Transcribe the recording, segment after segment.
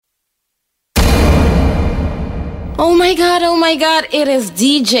Oh my god, it is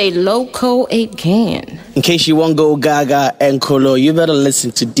DJ Loco again. In case you want go gaga and colo, you better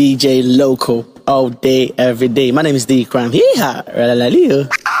listen to DJ Loco all day, every day. My name is D Crime. Hee-ha.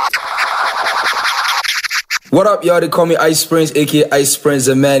 What up, y'all? They call me Ice Springs, aka Ice Springs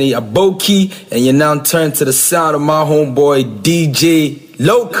Zamani, Aboki, and you're now turned to the sound of my homeboy DJ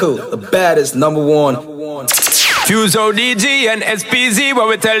Loco, the baddest #1. Fuso DG and SPZ, what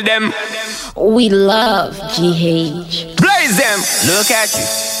we tell them? We love GH. Blaze them! Look at you,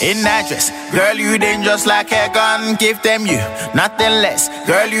 in that dress. Girl, you dangerous like a gun. Give them you, nothing less.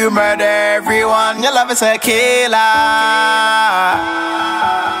 Girl, you murder everyone. Your love is a killer.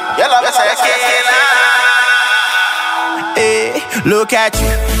 Your love is a killer. Hey, look at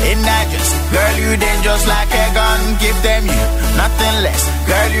you, in that dress. Girl, you dangerous like a gun. Give them you, nothing less.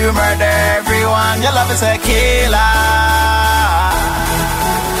 Girl, you murder everyone. Your love is a killer.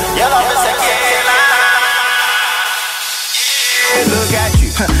 Your love is a killer. Look at you.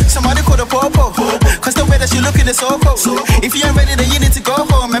 Somebody call the popo. Cause the way that you looking is so cold. If you ain't ready, then you need to go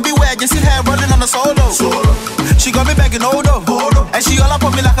home. And beware, you see her rolling on the solo. She got me begging Odo. And she all up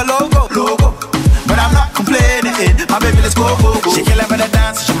on me like a logo. But I'm not complaining. My baby, let's go. She kill her with the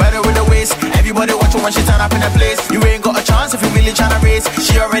dance. She better with the waist. Everybody watch her when she turn up in the place. You ain't got a chance if you really tryna race.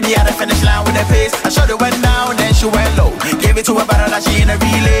 She already at the finish line with her pace. I shot it went down, then she went low. Gave it to her better like she in a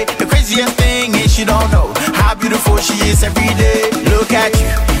relay. The craziest thing is she don't know how beautiful she is every day. Look at you,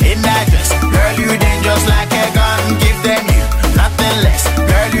 in that dress. Girl, you dangerous like a gun. Give them you, nothing less.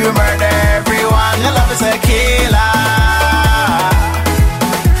 Girl, you murder everyone. Your love is a killer.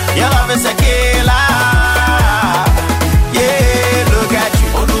 Your love is a killer. Yeah, look at you.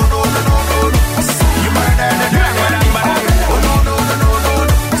 Oh no no no no no. You murder the dirty. Oh no no no no no.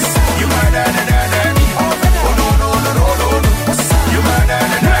 You murder the dirty. Oh no no no no no. You murder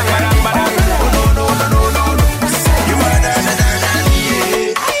the dirty. Oh no no no no no. You murder the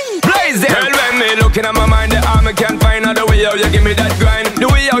dirty. Blaze them! Girl, when me looking at my mind, the arm I can't find out the way how you give me that grind. The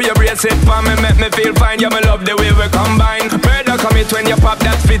way how you brace it for me make me feel fine. Yeah, me love the way we combine. Murder commit when you pop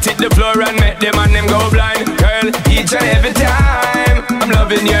that fit hit the floor and make them and them go blind. Girl, each and every time I'm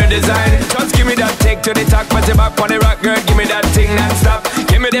loving your design. Just give me that take to the top, put it back on the rock, girl. Give me that thing non-stop.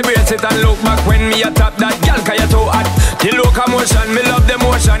 Give me the bracelet and look back when me a top that girl, cause you too hot. The locomotion, me love the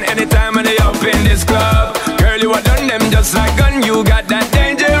motion. Anytime when they up in this club, girl, you are done them just like gun. You got that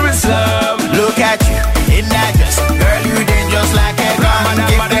dangerous love. Look at you, in that dress. Girl, you dangerous like a gun.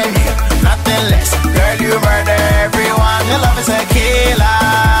 Give them you, nothing less. Girl, you murder everyone. Your love is a killer.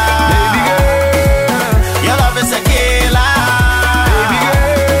 Baby girl, your love is a killer. Baby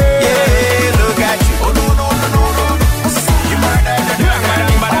girl, yeah, look at you. Oh no no no no no. You murder the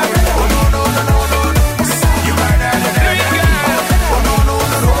dirty. Oh no no no no no. You murder the dirty. Oh no no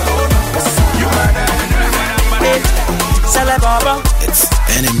no no no. You murder the dirty. Celebaba. It's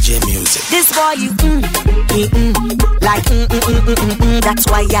NMJ Music. This boy you like that's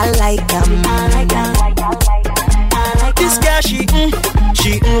why I like him. This girl she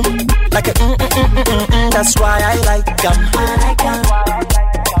like a that's why I like him.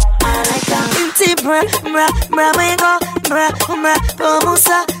 Inti bra me go bra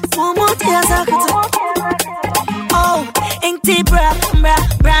musa mutia zakata. Oh, inti bra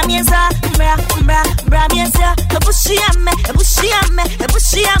miesa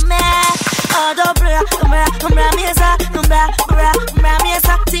bushia me odo bra miesa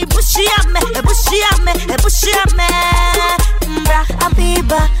ti bushia me bra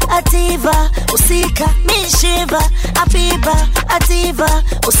abiba ativa usika mi shiva abiba ativa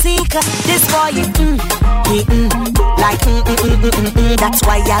usika. This boy like that's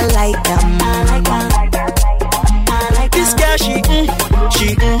why I like him. This girl she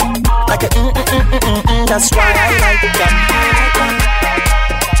like a that's why I like them.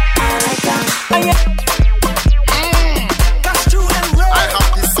 That's true and real. I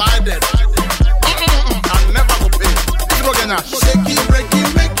have decided I'm never gonna pay. It's not gonna shake it, break it,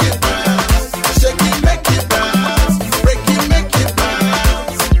 make it bounce. Shake it, make it bounce. Break it, make it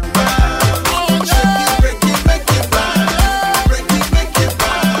bounce. Shake it, break it, make it bounce. Break it, make it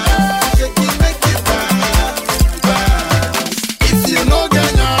bounce. Shake it, make it bounce. If you know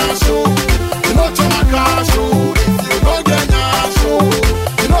Ganya show, you know Chomaka show. If you know Ganya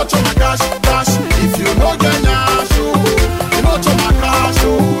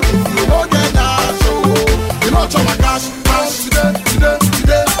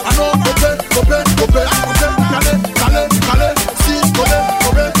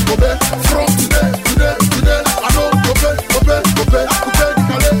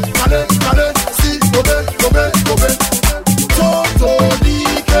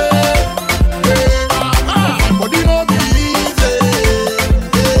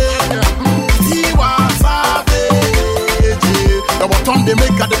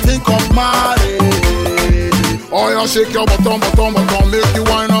shake your bottom, bottom, bottom. Make you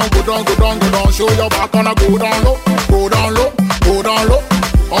wine and go down, go down, go down. Show your back and go down low, go down low, go down low.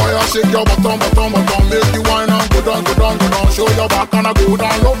 Oh yeah, shake your bottom, bottom, bottom. Make you wine and go down, go down, go down. Show your back and go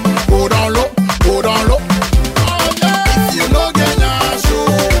down low, go down low, go down low. Oh yeah, if you know get your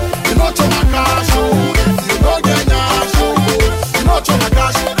show, you know to my cash show. If you know get your show, you know to my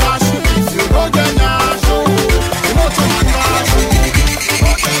cash cash. If you know get your show, you know to my cash show.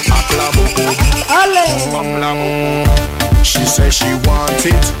 She said she want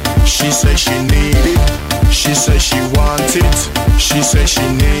it. She said she need it. She said she want it. She said she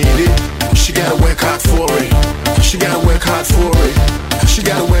need it. She gotta work hard for it. She gotta work hard for it. She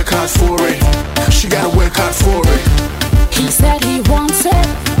gotta work hard for it. She gotta work hard for it. He said he wants it.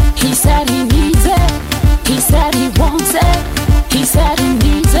 He said he needs it. He said he wants it. He said he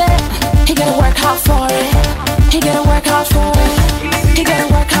needs it. He gotta work hard for it. He gotta work hard for it. He gotta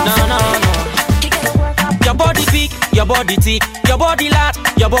work hard for it. Your body big, your body thick, your body large,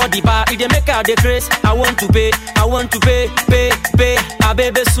 your body bad. If they make out the grace, I want to pay, pay. Ah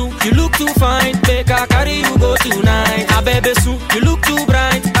baby Sue, you look too fine. Make I carry you go tonight. Ah baby Sue, you look too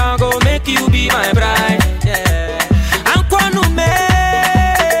bright. I'll go make you be my bride. Yeah. I'm gonna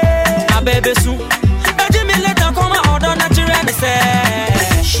make. Ah baby Sue, Jimmy let her come out on natural say.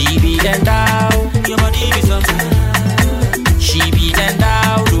 She be then down, your body be something. She be then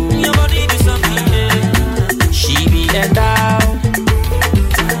down, your body be something. She be then down.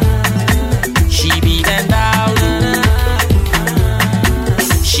 She be then down.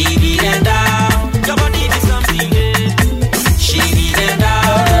 She be then down. Your body be something. She be then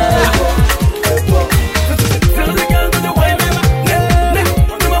down. Feel the girl with the wine,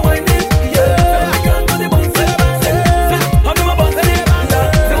 my wine, yeah. Feel the girl with the bounce, my bounce,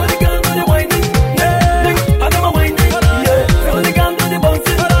 feel the girl with the wine, yeah. My wine, yeah. Feel the girl with the bounce,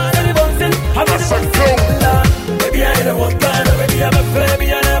 Baby, I don't want kind of, baby, I'm a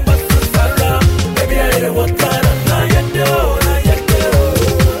baby, and I'm a Sarah. Baby, I don't want kind of, now you know, now you know.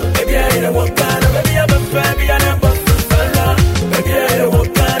 Baby, I don't want kind of, baby, I'm a baby, and I'm a Sarah. Baby, I don't want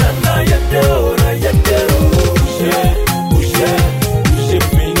kind of, now you know, now you know. Bouger,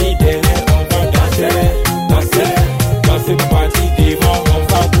 fini derrière, on va danser, le parti devant, on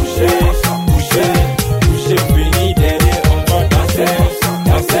va bouger, fini derrière, on va danser,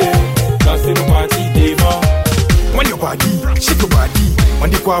 le parti devant. When your body, shake your body. When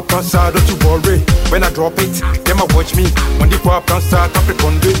the crowd comes out, don't you worry. When I drop it, them a watch me. When the crowd comes out,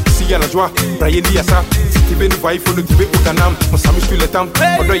 Capricorn day. See ya la joie, Brian Diasa. Si tu veux faut le tuer au canam. Mon sami sur le temps,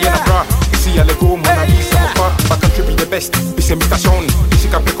 on doit y en avoir. Ici y'a le go, mon ami, ça va pas. But country be the best. It's a mutation. Ici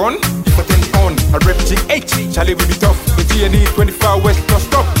Capricorn, il faut tenir on. I rep G8, Charlie will be tough. The GNE 24 West, don't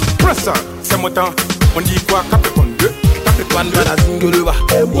stop. Press ça, c'est mon temps. On dit quoi, Capricorn 2. Capricorn bana zinguluba.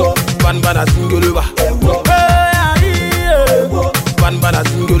 Bana zinguluba. Bana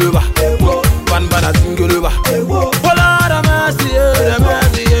zinguluba. Bana zinguluba. Oh Lord have mercy,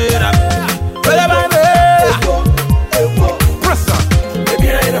 mercy. Baby,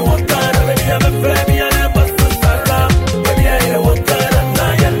 I don't want kind of, baby, I'm a baby, and I'm a Sarah. Baby, I don't want kind of,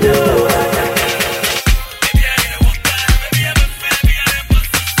 now you know. Baby, I don't want kind of, baby, I'm a baby, and I'm a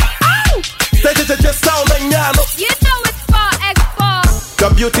Sarah. Just sound like Nyano. You know it's for X4.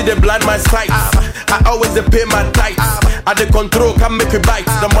 Your beauty, they blind my sight. I always they pay my tithes. I the control can make you bite.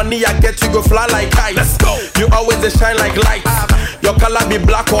 The money I get, you go fly like kites. Let's go. You always they shine like lights. Your color be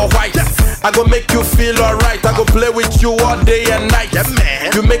black or white. I go make you feel alright. I go play with you all day and night. Yeah,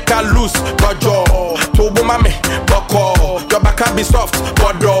 man. You make her loose, but your tobo mame, boko. Your back can be soft,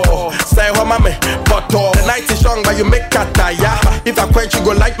 but say ho mame, but the night is young, but you make her tire. If I quench, you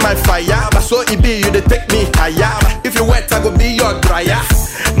go light my fire. But so it be, you they take me higher. If you wet, I go be your dryer.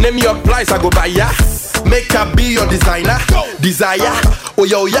 Name your price, I go buy ya. Make her be your designer. Desire, oh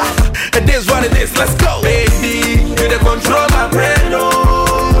yo yeah. It is what it is, let's go. Baby, you they control my brain,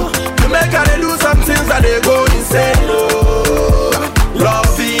 no. You make her they do some things that they go insane, no.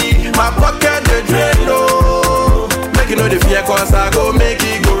 Lovey, my pocket they drain, no. Make you know the fear cause I go make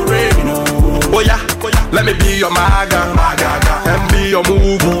it go rain, no. Oh yeah, let me be your maga, and be your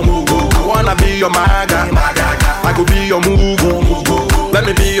mugu. I wanna be your maga, I go be your mugu. Let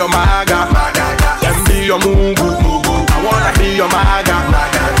me be your maga, and be your mugu. I wanna be your maga,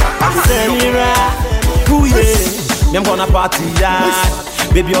 Semira, ooh yeah, them gonna party yeah.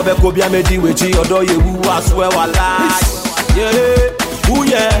 Baby, I'll be Kobe, I'm ready with you. Although you who I swear I lie. Yeah, ooh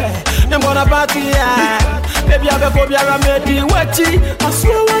yeah, them gonna party yeah. Baby, I'll be Kobe, I'm ready with you. I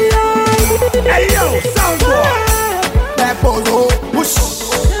swear I lie. Hey yo, sound boy. That polo, whoosh.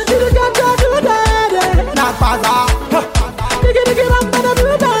 Not baza.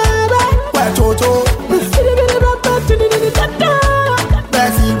 Where Toto?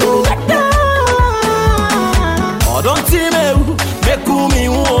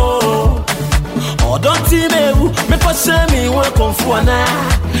 me one confuana.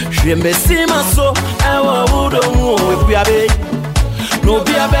 Je me see my soul, I want to know if we are big. No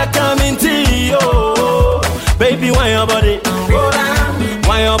be a back coming to you. Baby, why your body? Go down.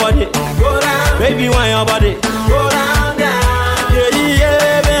 Why your body? Go down. Baby, why your body? Go down, down. Yeah,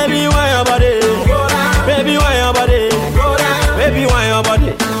 yeah, baby, why your body? Go down. Baby, why your body? Go down. Baby, why your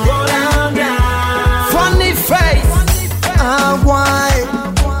body? Go down, down. Funny face. Why?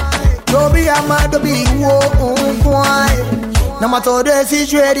 Don't be a mad, don't be why? No matter the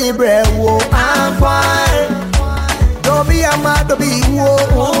situation, bread, why? Don't be a mad, don't be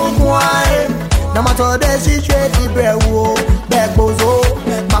why? No matter the situation, bread, back goes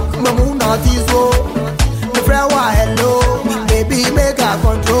Mamu not is the friend, why hello, baby, make a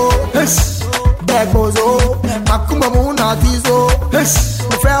control. Back goes Mamu not is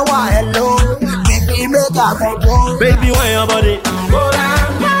the friend, why hello, baby, make a control. Baby, why your body? Go down.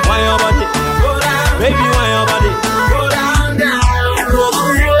 Why your body? Go down. Baby, why your body? Go down, down.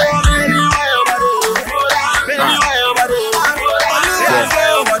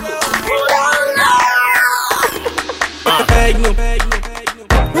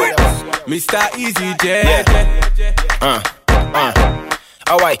 Mr. Easy J.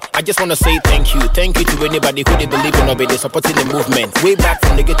 Alright, I just wanna say thank you. Thank you to anybody who they believe in or they supporting the movement. Way back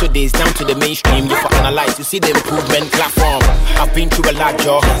from the ghetto days down to the mainstream. You for analyze, you see the improvement platform. I've been through a lot,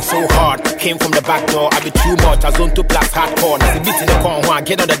 y'all. So hard, came from the back door. I be too much, I zone 2 plus hardcore. Now the beat in the corner,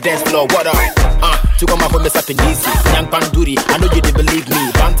 get on the dance floor. What up? To go my homies up in DC. Young Panduri, I know you didn't believe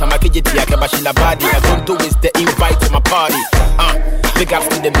me. Banta Makijiti, I can bashila body. I don't do is the invite to my party. Big ups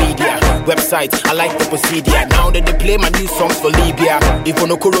to the media, website, I like the procedure. Now that they play my new songs for Libya. If you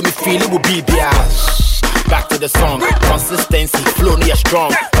no kuro me feel it will be there. Back to the song, consistency, flow near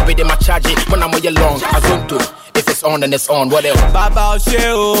strong. I be my charge it when I'm all long. I zone to, if it's on then it's on, what else? Baba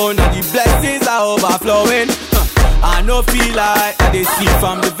Sheo, now the blessings are overflowing. I no feel like I they see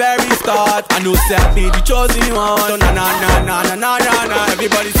from the very start. I know self be the chosen one. So na na na na na na na na.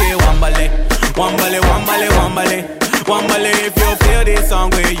 Everybody say wambale, wambale, wambale, wambale. Wambale, if you feel this song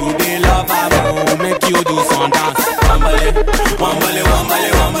where you they love, I will make you do some dance. Wambale, wambale,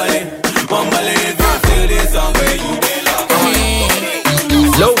 wambale, wambale, wambale, if you feel this song where you they love.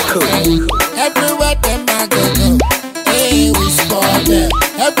 Local. Everywhere them I go, hey we score there.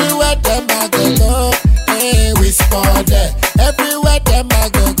 Everywhere them I go, hey we score there. Everywhere them I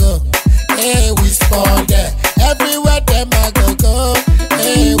go, hey we score there. Everywhere them I go,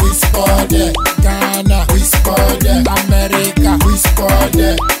 hey we score there. Ghana, we score there. America, we score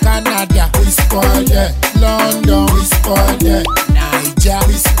there. Canada, we score there. London, we score there. Niger,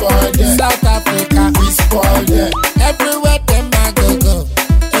 we score there. South Africa, we score there. Everywhere them I go,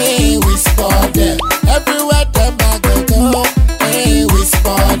 hey we score there. Everywhere them I go, hey we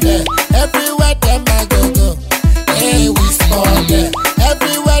score there. Everywhere them I go, hey we score there.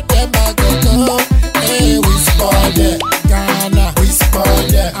 Everywhere them I go, hey we score there. Ghana, we score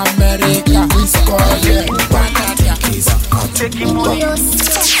there. America, we score there. Taking money.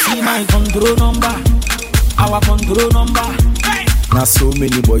 See my control number, our control number. Now so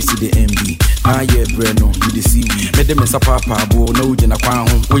many boys see the MB. Yeah, Breno, you the see me. Made them a papa, boy, no, you're not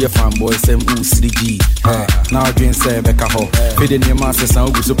home. We are fan boys, same 3G. Now I drink say Becca Ho. Feeding your masters now,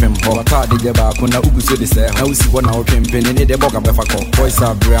 go super ho. I thought the Jabba, when I was the say, I was one hour campaign in the Boga Befako. Boys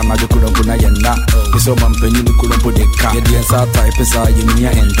are brand, I couldn't put a yenda. You saw my penny, you couldn't put the car. The answer type is I in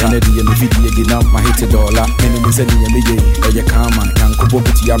your end. And the video again up my $80. And it is a million, and you come and go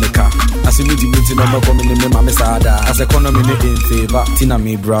to Yamaka. As you meet the meeting, I'm not coming in my Messada. As economy in favor, Tina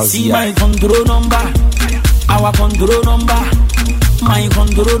me browse. See my control number, our control number, my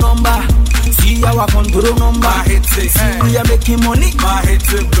control number. See our control number. See, we are making money.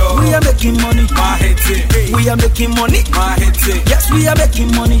 We are making money. We are making money. Yes, we are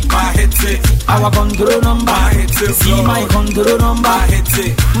making money. Our control number. See my control number.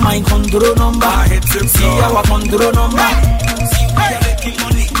 My control number. See our control number. See, we are making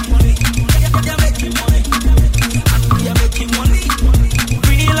money. We are making money. We are making money.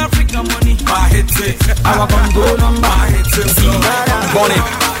 Real African money. Our control number. Morning.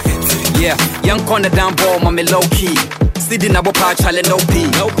 Yeah, young corner down ball, mommy low key. Sitting up a challenge no P.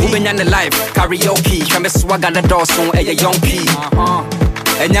 Moving on the life, karaoke. Trying to swag on the door soon, a young P.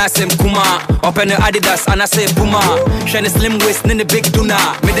 And I say Kuma, open the Adidas and I say Puma. Shine slim waist in the big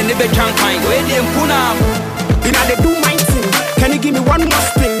tuna. Made the nibble chunk fine, where the Puna. You know they do my thing. Can you give me one more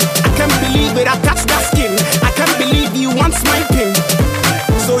spin? I can't believe it, I touched that skin. I can't believe you want my pin.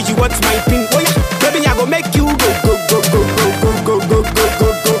 So you want my pin? Oh yeah, baby I go make you go go go go go go go go go go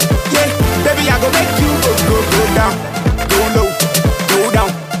go. Yeah, baby I go make you go go go down, go low, go down,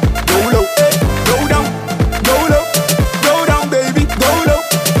 go low, go down, go low,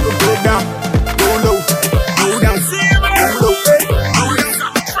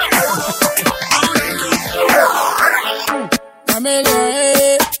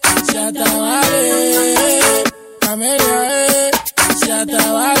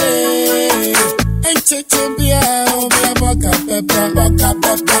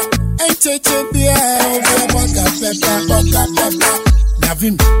 Ain't it be a boga pepper.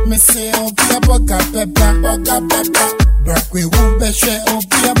 Navim, me say be a boga pepper. Brack we won't be share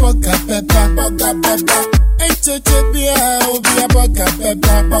be a boga pepper. Ain't it be a boga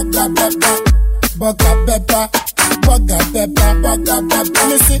pepper.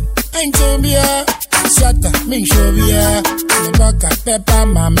 Me say ain't it be a shut up, me show be a me boga pepper.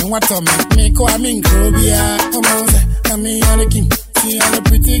 Mommy what to me ko I mean go be a I'm on the king. See all the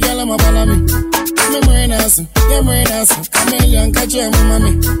pretty girl I'm a follow me. Me marina soon, yeah marina soon. Chameleon catch you,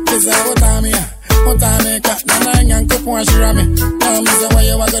 mommy. This is what I'm here. What I make up, na young couple and she ram me. Now me say why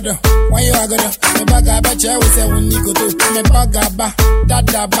you a go do? Why you a go do? Me baga bet you we say when you go do. Me baga ba, da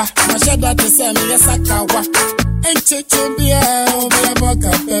ba. My shed that to say me yes I kawa. Ain't it be a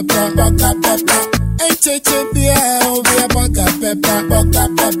baga pepper. Ain't it be a baga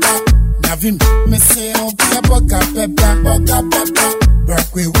pepper. Navim, me say be a baga pepper. Brack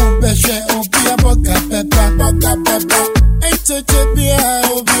we won't be share be a baga pepper. Ain't it be a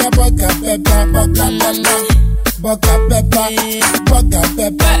baga pepper.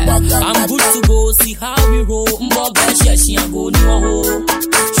 I'm good to go, see how we roll. Mboga she and go no ho.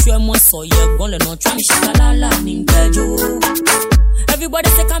 Shwe mo so ye gonna no try me shakalala ningejo. Everybody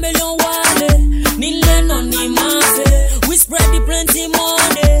say chameleon wale, ni leno ni mafe. We spread the plenty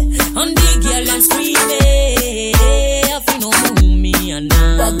money, on the girl and screaming. I feel no me and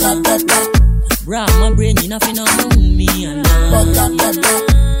now. Bra my brain in a feel no me and now.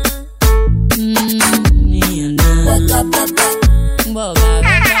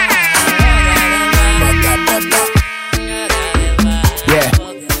 Yeah,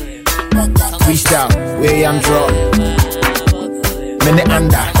 freestyle, where I'm draw. Minute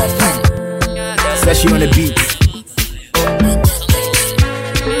under, says she on the beat.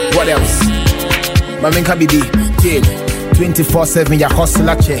 What else? My man can be kid. 24/7 ya hustle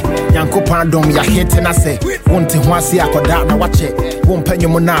ache. Yanko pandom ya hit and I say. Won't once ya koda na watch it. Won't pay you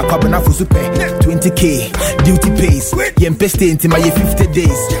mona kwabena fusupe. 20k duty pays. Yen peste into my 50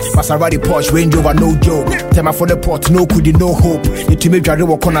 days. Maserati Porsche Range Rover no joke. Tema for the port no could no hope. You to me drive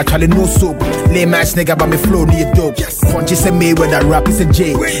walk on a challenge no soap. Lay match nigga but me flow near dope. Punchy say me when that rap is a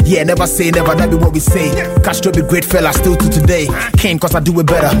J. Yeah, never say never, that be what we say. Castro be great fella still to today. Can't cause I do it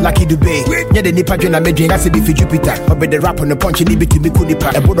better, lucky to be. Yeah, the nipa join a me drink, I say be for Jupiter. But be the rap on the punch and be to be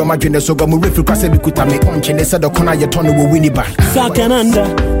kudipa. A board on my journey so go move for crass be kuta me punch and they said the corner your turn will win it back. Sakananda,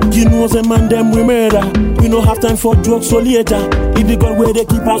 you know the man them we murder. We don't have time for drugs so later. If the God where they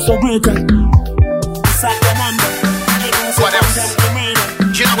keep us so greater. Sakananda, what else?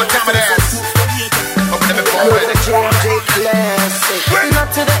 You know what time it is? Not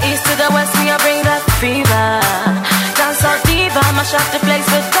to the east, to the west, me I bring that fever. Dance out diva, mash up the place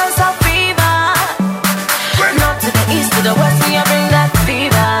with dance out fever. Not to the east, to the west, me I bring that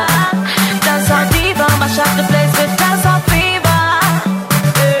fever. Dance out diva, mash up the place with dance out fever.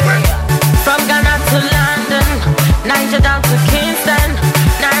 From Ghana to London, Niger down to Kingston,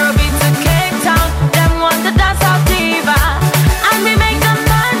 Nairobi to Cape Town, them want the dance out diva, and we make them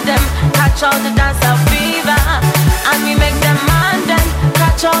man them catch all the dance out fever. And we make them man them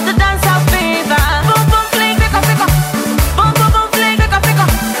catch all the dance out fever. Boom boom fling, pick up. Boom boom boom fling, pick up.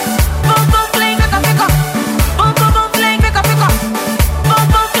 Boom boom fling, pick up. Boom boom boom fling, pick up. Boom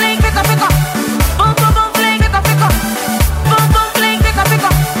boom fling, pick up. Boom boom boom fling, pick up. Boom boom fling, pick up.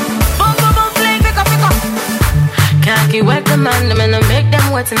 Boom boom boom fling, pick up. Khaki wet the man them and I make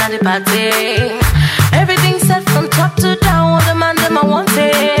them wet in the party. Everything set from top to down. All the man them I want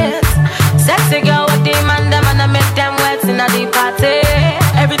it. Sexy girl with the man them and I make them wet in the party.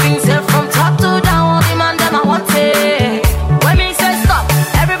 Everything's set from top to down. All the man them I want it. When me say stop,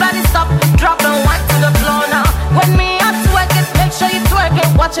 everybody stop. Drop and wine to the floor now. When me I twerk it, make sure you twerk it.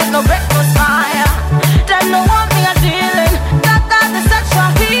 Watch it, no break, no fire. Them no want me a dealing. Got the sexual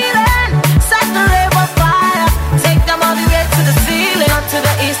healing. Set the rave on fire. Take them all the way to the ceiling. Up to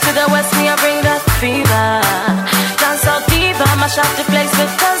the east, to the west, me I bring that fever. Dance out diva, mash up the place with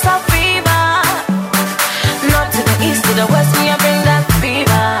dance out fever. Not to the east, to the west, me I bring that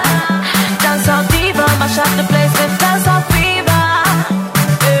fever. Dance out diva, mash up the place with dance out fever.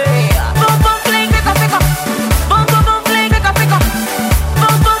 Boom boom fling, pick up. Boom boom boom fling, pick up.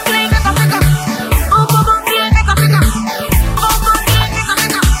 Boom boom fling, pick up. Boom boom boom fling, pick up. Boom boom fling, pick up.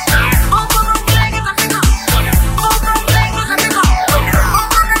 Boom boom boom fling, pick up. Boom boom fling, pick up.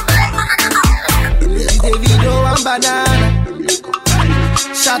 Davido and banana.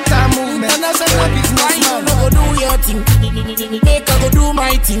 shatter movement. International businessman. Go do your thing. Make I go do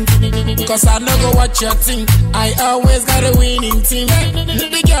my thing. Cause I know go watch your thing. I always got a winning team.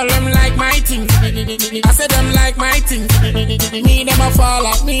 The girl them like my thing. I said them like my thing. Me them a fall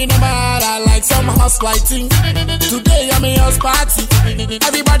like me them a like some house white thing. Today I'm in house party.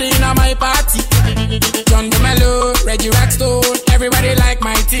 Everybody in my party. John DeMello, Reggie Rockstone. Everybody like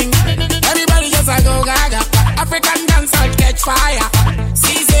my thing. Everybody just a go gaga. African dance I'll catch fire.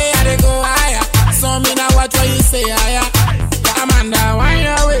 See say I they go higher. So me now watch what you say higher. Amanda, why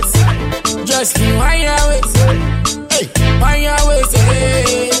your waist? Justin, why your waist? Hey, why your waist?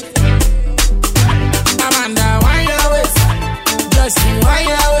 Hey. Amanda, why your waist? Justin, why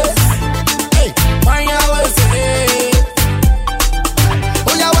your waist? Hey, why your waist? Hey.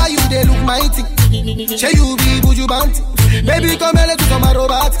 Oh yeah, why you they look mighty? Say you be buju bounty. Baby, come here to some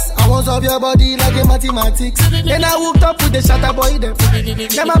robotics. I want solve your body like a mathematics. Then I hooked up with the shatter boy them.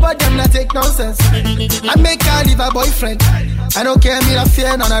 Them about them not take nonsense. I make her leave a boyfriend. I don't care, me not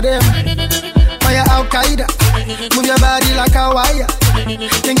fear none of them. Fire Al Qaeda, move your body like a wire.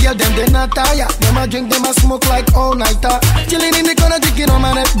 Then girl them they not tired. Them a drink, them a smoke like all nighter. Chilling in the corner drinking on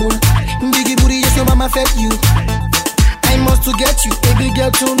my Red Bull. Biggie booty, yes your mama fed you. I must to get you, baby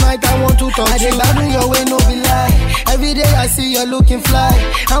girl tonight I want to touch you. I dey battle your way, no be lie. Every day I see you looking fly.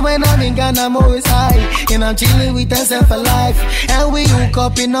 And when I'm in Ghana, I'm always high. And I'm chilling with myself for life. And we hook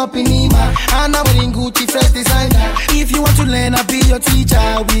up in Nima. And I'm wearing Gucci fresh designer. If you want to learn, I'll be your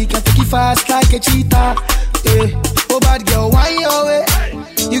teacher. We can take it fast like a cheetah. Yeah. Oh bad girl, why your way?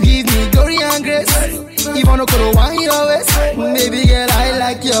 You give me glory and grace. If I no go why your ways, baby girl, I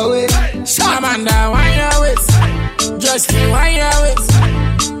like your way. Amanda, why your ways? Justin, why your ways?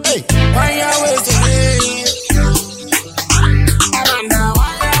 Hey, why your ways? Hey. Amanda,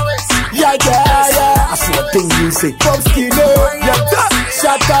 why your ways? Yeah. I see what thing you say. From Skinner,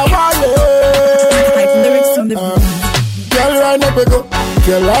 Shatawale. Lyrics on the Girl, ride up we go.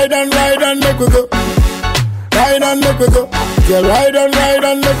 Girl, ride and make we go. Ride and make we go. Girl, ride and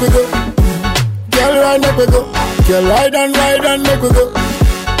make we go. Girl, ride up we go. Girl, ride and make we go.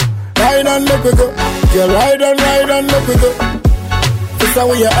 Ride and make we go. Girl, ride and make we go. This how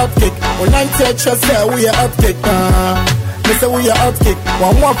we a upkick. When I touch us, we a upkick. This how we a upkick.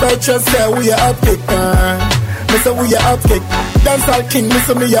 One more purchase, we a upkick. This how we a upkick. Dance all king,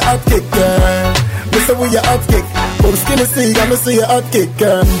 listen me a upkick. This how we a upkick. From skinny see, I'ma see a upkick.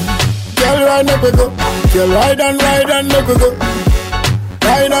 Girl, ride up we go. Girl, ride and make we go.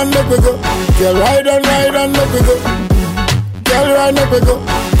 Ride and make we go. Girl, ride and make we go. Girl, ride up we go.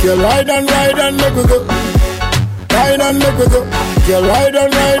 Girl, ride and make we go. Ride and make we go. Girl, ride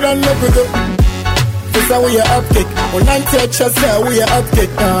and make we go. This how we a upkick. When I touch us, we a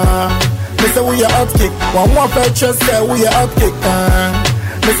upkick. This how we a upkick. One more purchase, we a upkick.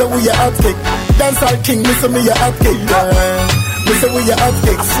 This how we a upkick. Dance all king, listen me a upkick. This how we a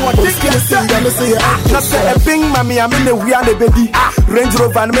upkick. From skinny see, I'ma see a upkick. Just say a bing, mommy, I'm in the way and the baby. Range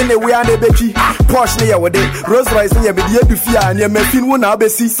Rover and the way and the baby. Porsche near with it. Rolls Royce near the year before and your machine won't have a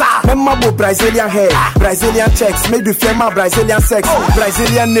see. Memorable Brazilian hair, Brazilian checks, made you feel my Brazilian sex,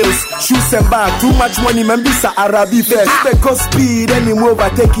 Brazilian nails, shoes and bag. Too much money, man, be sa Arabi first. They go speed and you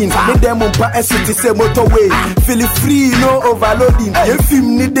overtaking. Make them on pa to say motorway. Feel free, no overloading. If you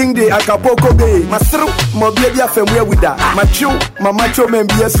needing the Acapulco Bay, my throat, my baby, from where with that. My chill, my macho man,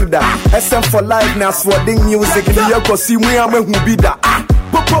 be a suda. SM for life, now swording music. In the Yoko, see me, I'm a who be that.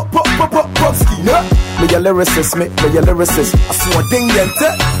 Popski, no? Me your lyricist, me your lyricist. I saw a ding yente.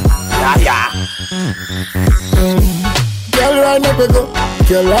 Yeah. Girl, ride up we go.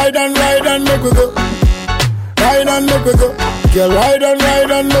 Girl, ride and make we go. Ride and make we go. Girl, ride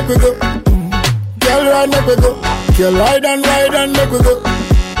and make we go. Girl, ride up we go. Girl, ride and make we go.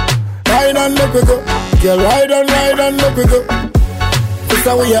 Ride and make we go. Girl, ride and make we go. This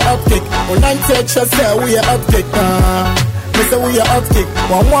how we a upkick. When I touch us, we a upkick. This how we a upkick.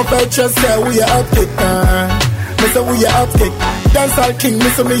 One more purchase, we a upkick. This how we a upkick. Dance all king,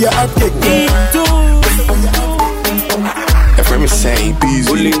 listen me a upkick. If I'm saying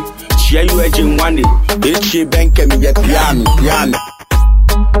busy, share you aging one day. It's she bank me get piano.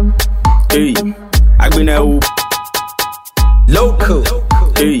 Hey, I been a local.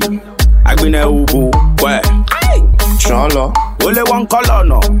 Hey, I been a ubu. Where? Chala. Only one color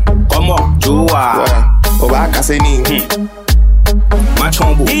no. Come on, Joa. Obaka say ni.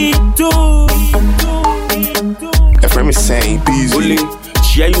 Machombo. If I'm saying busy,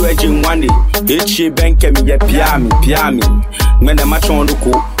 share you aging one day. It's she bank me get piano. When I'm a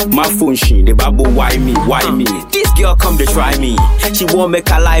my phone she, the babu, why me? This girl come to try me. She won't make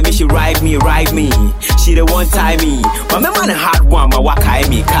a lie me, she ride me. She the one time me. My man a hard one, my wakai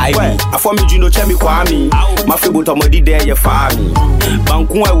me. I form you no chemi kwami. My favorite tomodi there you farm.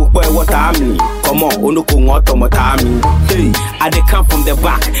 Banku I will what me. Come on, onoko ngoto motami. Hey, I dey come from the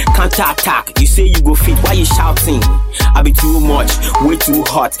back, counter attack. You say you go fit, why you shouting? I be too much, way too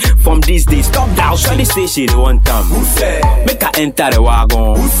hot. From these days, stop down. Shawty say she the one time. Make her enter the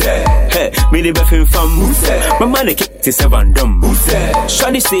wagon. Hey, me the best from. My money kick to 7 dumb.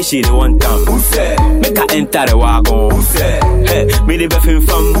 Shawty say she the one time. Make her enter the wagon. Hey, me the best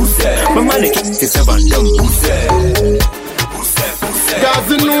from. My money kick to 7 dumb.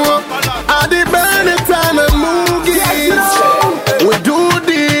 Cause you know, I did burn the time and movies. We do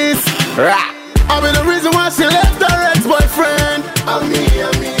this. I mean the reason why she left her ex-boyfriend.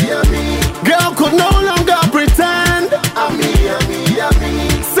 Girl could no longer pretend.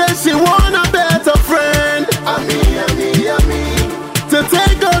 Say she want a better friend. To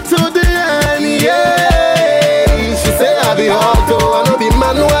take her to the end, yeah. She say I be auto, I no be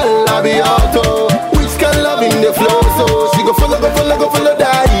manual, I be auto. Which can love in the flow, so she go follow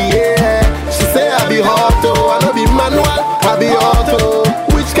daddy, yeah. She say I be auto, I no be manual, I be auto.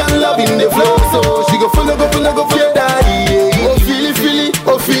 Which can love in the flow, so she go follow daddy, yeah.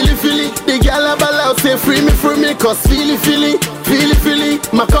 Oh Philly, the girl a ball out, say free me, cause Philly,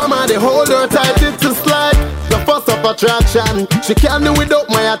 my command, they hold her tight, it's just like the first of attraction. She can't do without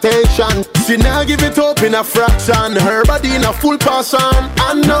my attention. She now give it up in a fraction. Her body in a full passion.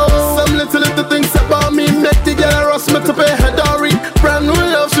 I know some little things about me make the girl rush me to pay her dowry. Brand new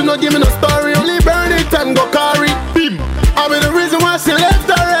love, she not give me no story. Only burn it and go carry. Bim. I be the reason why she left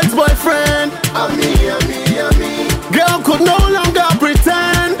her ex-boyfriend. Girl could no longer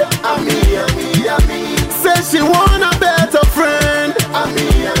pretend. Say she want a better friend.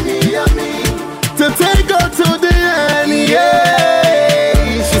 To take her to the end, yeah.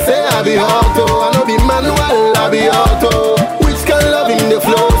 She say I be auto, I no be manual, I be auto. Which can love in the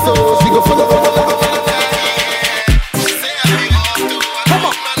flow, so she go follow. Come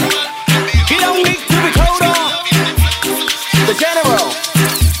on, you don't need to be cold on. The general,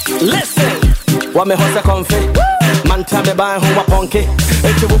 listen. What me hustle comfy? Man tell me buy home a punky.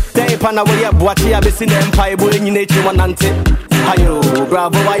 If you book day pan away a boachi, I be seen them pie boy in nature one auntie. Ayo,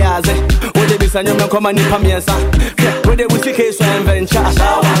 bravo, wayaze. When they be sending them come and nip a miensa. When they will see case and venture,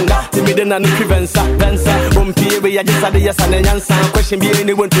 Shawanga. Timid and Vensa. Bumpy, we are just at the yes and the answer. Question be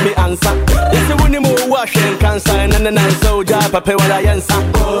anyone to me answer. Yes, the winning more washing cancer and then answer. Job, pay what I answer.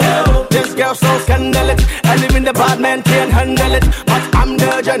 This girl so scandalous. I live in the bad man can't handle it. But I'm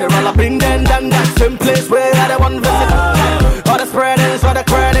the general, I've been then done that. Same place where I don't want visit. All the spreadings, all the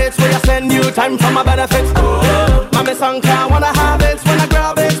credits, where I send you time for my benefits. Mommy song can't wanna have it, wanna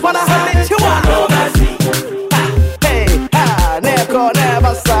grab it, wanna have it. You want no mercy. Hey,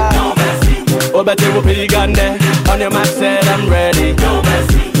 never stop. No mercy. Oh, but you will be gone there. On your map said I'm ready. No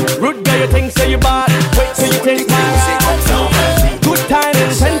mercy. Rude girl, you think say you bad. Wait till you think my right. No mercy. Good time in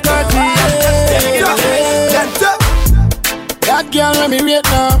 10:30. That girl let me rate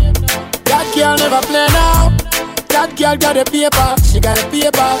now. That girl never play now. That girl got a paper. She got a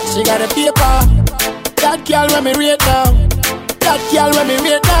paper. That girl when me rate now. That girl when me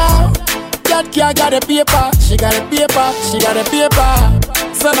rate now. That girl got a paper. She got a paper.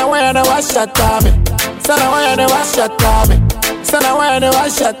 So now why you wash that me? So now why you wash that me? So now why you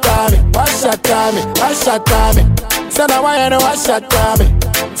wash that me? Wash that me. So now why you wash that me?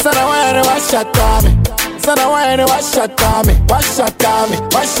 So now why you wash that me? So now why you wash that me? Wash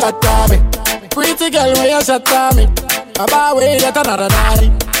that me. Pretty girl when you shut me. About way that another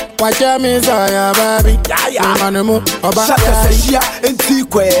night. Watch your miss on your baby. Shaka say ya enti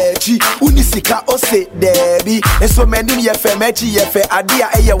kwechi unisika ose debi. Enso menu ye fe mechi ye fe adia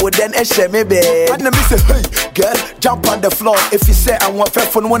eye wo den ehye me be. And me say hey girl jump on the floor if you say I want fe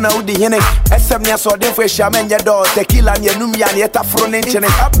fun wona wo di hene. Esem nya so den fo ehya menye do tequila ne num ya ne etafro ne nchene.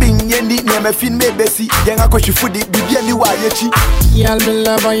 Abin ye ni ne me fin me besi. Yen akwohwe fudi bibia ni wa yechi. Girl me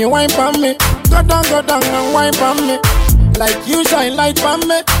love when you wine for me. Go down and wine for me. Like you shine light for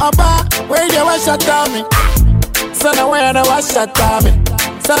me. Abba, where you wash that me? So now where you wash that me?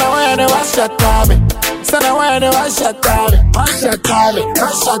 So now where you wash that me? So now where you wash that me? Wash that me.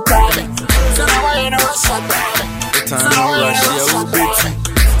 So now where you wash that me? So now where you wash that me? So now where you wash that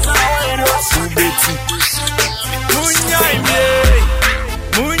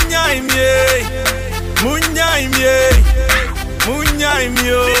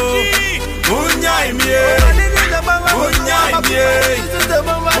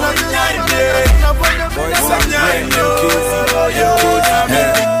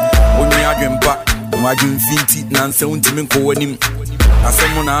madwin finti nansa untimi nko wanim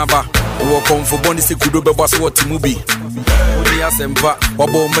asɛm na aba wo komfo bɔne se kudo bɛbɔ so wɔte mu bi woni asɛmpa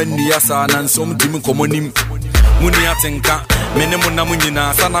wabɔ manni asa nansa untimi nkomonim muni atenka mene mo na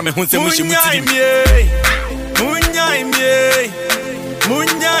munyina sana me ho se mu hye mutiri munyai mie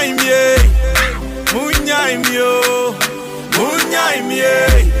munyai mie munyai mio munyai mie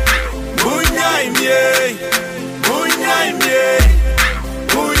munyai mie munyai mie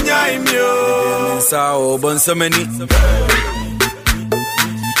munyai mio sao bonsamani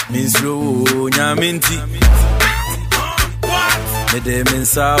minsro nyaminti mede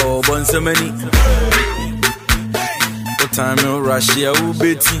minsao bonsamani time Russia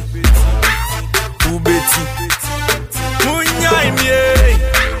ubeti munyai mie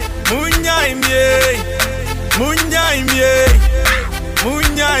munyai mie munyai mie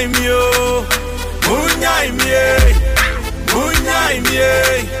munyai mio munyai mie munyai mie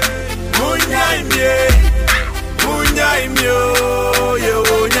munyai mie munyai mio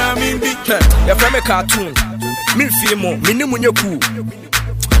yo nyamimbi ya frame cartoon mi film mi ni munyeku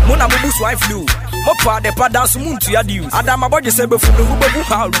mona mubu so I flew mopa de pa dance muntu ya diu adama boje se befu no bubu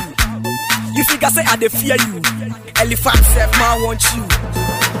haru you figure say I dey fear you elephant self man want you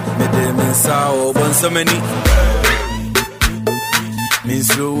me de mensao bonsamani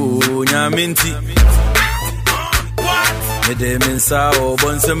minslo nyaminti me de mensao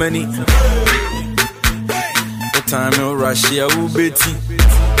bonsamani o time Russia ubeti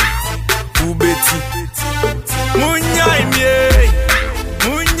munyai mie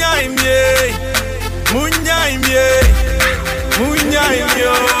munyai mie munyai mie munyai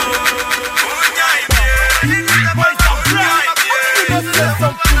mio munyai mie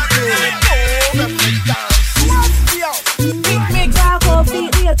me got coffee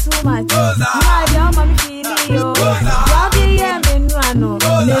here too much my dear mommy feeling yo Bobby and Menuano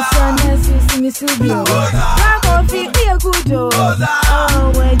listen me subio got coffee here good yo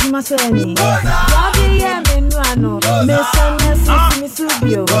oh where you must any Bobby and Menuano listen me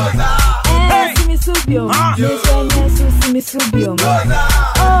subio Subio, Simi Subio,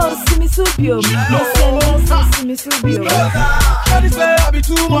 oh, Simi Subio, Simi Subio. Daddy say I be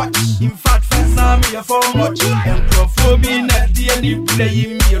too much. In fact, friends now me a for much. And for me, not the any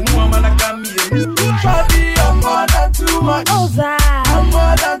playing me. No man I can me. Shawty, I'm more than too much. I'm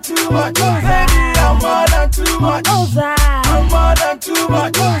more than too much. Lady, I'm more than too much. I'm more than too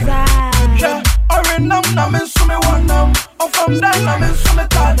much. Yeah, I remember me so me one now. Oh, from then I'm in so me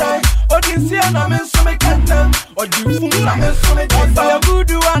tired. Oh, this year I'm in so me can't. Oh, you fool I'm in so me can't. Oh, you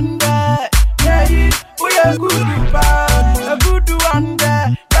good one there. Yeah, we are good bad. A good one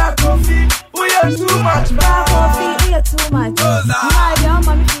there. Yeah, coffee. We are too much bad. Coffee, we are too much. My dear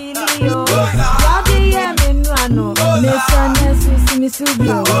mommy feeling yo. Bobby and Menuano. Listen,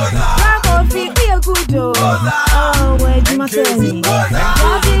 Subio. Coffee, we are good yo. Oh, where you must any.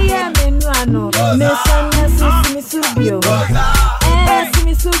 Bobby and Menuano. Listen, Subio.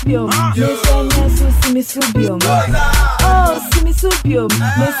 Simi Subio. Listen, Simi Subio. Oh, Simi Subio.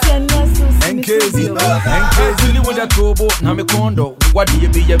 Listen, Simi Subio. Really with a turbo, na me condo. What do you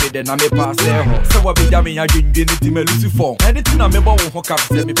be with the name pass there? So what be yummy? I didn't get it in my Lucifer. Anything I me born hook up,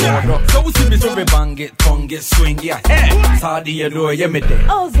 send me powder. So we see me so bang it, tongue get swing ya. Hey, Sadi you know you me there.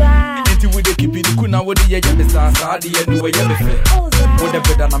 Oh, Zah. Into with the keeping the kuna with the yummy star. Sadi you know you me fair. Oh, Zah. With the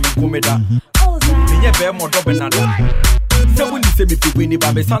better na me kumeda. Oh, Zah. Me be more double na da. So when you say me fi winnie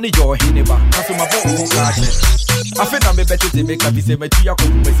ba me sani your hineba. Kaso ma bo ho kache. I feel na me better to make a say me tuya ko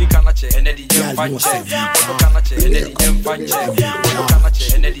me si kana che. Ene di yem fanche. Odo kana che. Ene di yem fanche. Odo kana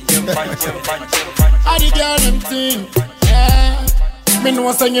che. Ene di yem fanche. I the girl them thing. Yeah. Me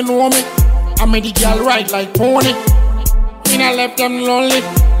know say you know me. I made the girl ride like pony. Me not left them lonely.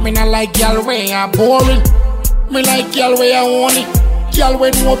 Me not like girl way are boring. Me like girl way I want it. Girl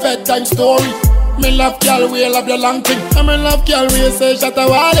way no bedtime story. Me love girl we love the long thing. And me love girl we say shatta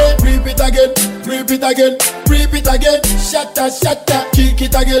wale. Repeat again, repeat again, repeat again. Shatta, shatta, kick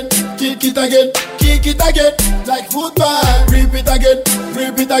it again, kick it again, kick it again. Like football. Repeat again,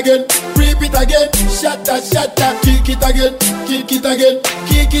 repeat again, repeat again. Shatta, shatta, kick it again, kick it again,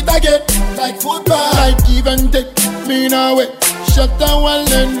 kick it again. Like football. Like give and take, me now way. Shatta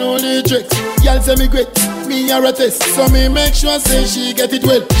wale no the tricks. Girl say me great, me a test. So me make sure say she get it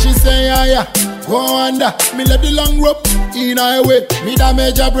well. She say yeah. Go under, me let the long rope in her way. Me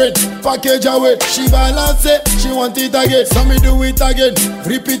damage her brain, package away. She balance it, she want it again. So me do it again,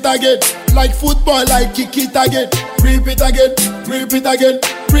 repeat again. Like football, like kick it again. Repeat again, repeat again,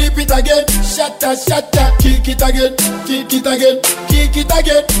 repeat again. Shatter, shatter, kick it again, kick it again, kick it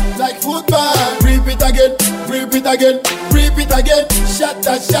again. Like football, repeat again, repeat again, repeat again.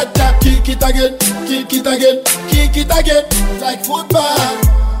 Shatter, shatter, kick it again, kick it again, kick it again. Like football.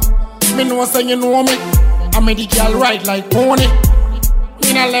 Me know say you know me. I made the girl ride like pony.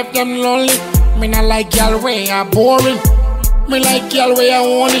 Me not left them lonely. Me not like girl way are boring. Me like girl way I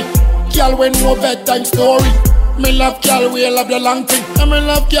want it. Girl way no bedtime story. Me love girl way love the long thing. And me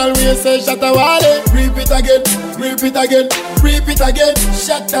love girl way say shut the water. Repeat again, repeat again, repeat again.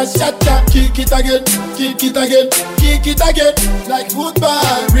 Shatter, shatter, kick it again, kick it again, kick it again. Like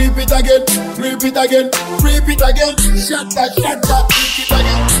football. Repeat again, repeat again, repeat again. Shatter, shatter, kick it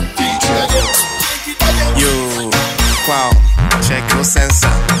again, kick it again. Yo, wow, check your sensor.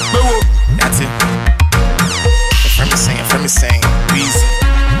 That's it. From me saying, easy.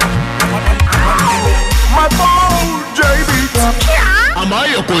 My phone, JB. Am I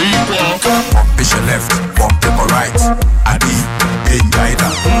a Bump is your left, bump it right. Adi, enjoy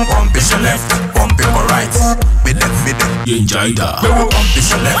that. Bump is your left, bump it right. Mid enjoy that. Bump is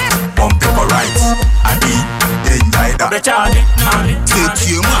your left, bump it right. Adi, enjoy that. Take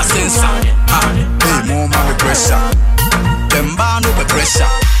you my sense. Hey, more my pressure. Them bar no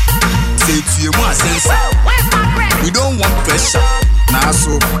pressure. Take you my sense. We don't want pressure. Now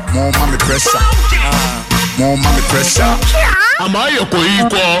so more mommy pressure. More mommy pressure. Am I a equal?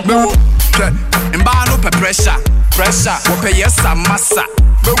 No. Mba no pressure. Pressure. Wope yesa massa.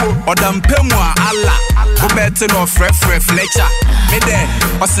 Odam pemwa alla. Ubete no fletcher. Me there.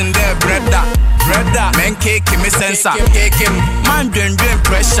 Osin there breda. Men cake me sensor. Cake him. Man drain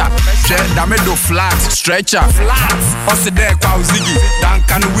pressure. That me do flat. Stretcher. Osin there kwa uzigi.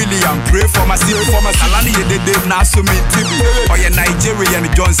 Duncan William. Pray for my city. For my salani ye de na so me tibi. Oye Nigerian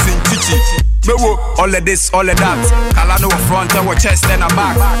Johnson Chichi. All of this, all of that. Kalano front, our chest and a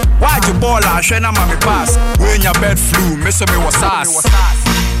back. Why you ball? I share na mommy pass. When your bed flew, miss me was ass.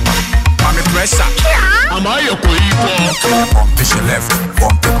 Mommy pressure. Am I a equal? Bump is your left,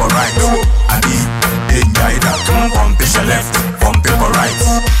 bump it right. Adi, enjoy that. Bump is your left, bump it right.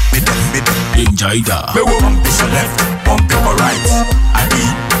 Mid, enjoy that. Bump is your left, bump it right. Adi,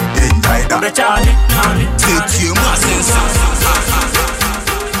 enjoy that. Take you my sense.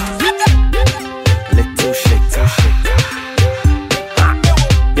 Little shaker.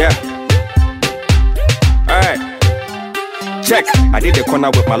 Yeah. Alright. Check. I did the corner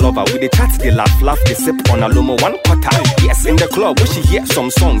with my lover. We the chat, they laugh, they sip on a lomo 1 quarter. Yes, in the club, when she hear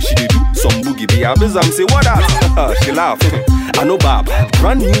some song, she do some boogie. Be a bizarre, say what up? She laugh. I know Bob,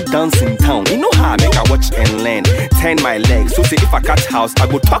 brand new dance in town. You know how I make her watch and learn. Turn my legs, so say if I catch house, I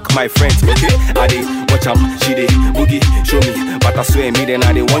go talk my friends. Okay, I dey watch she dey boogie, show me. But I swear me then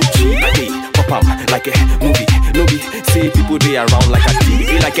I dey want you. I dey pop like a movie. No be see people they around like a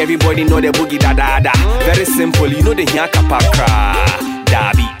TV. Like everybody know the boogie da da da. Very simple, you know the hiaka pakra.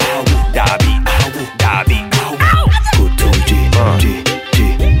 Dabi, dabi, dabi. Go to J.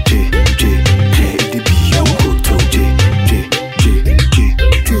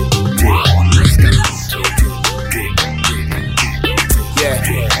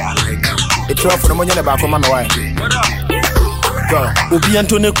 It's rough for the money back on my way. Obi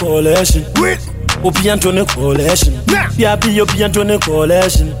Antone Coalition. Obi Antone Coalition. Yeah, be Obi Antone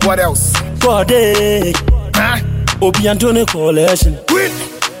Coalition. What else? Code. Obi Antone Coalition.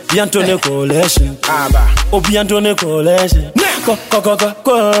 Obi Antone Coalition. Obi Antone Coalition.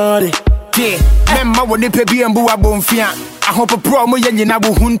 Code. Memma woni pe bi embu abonfia. Ahopo pro mo yanyina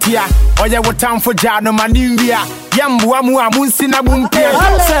bu huntia. Oye wo tamfo jano manimbia. Yambu amu amunsi na bumpia.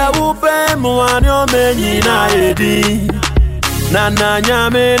 Se upe mo anyo menyina edi. Nana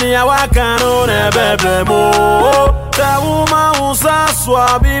nyameni ya wakano nebebe mo. Se uma unsa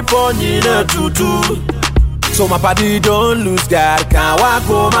swabi ponyine tutu. So my body don't lose God. Can't walk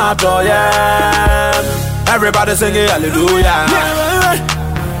home out everybody singing hallelujah.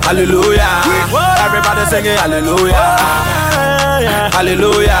 Hallelujah. Everybody singing hallelujah.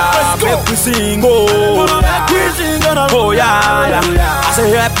 Hallelujah. Make we sing, oh yeah. I say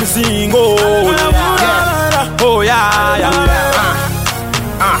happy sing, oh yeah.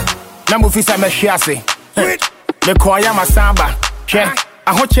 Namu fisa me shiase. Me koya masamba. Che.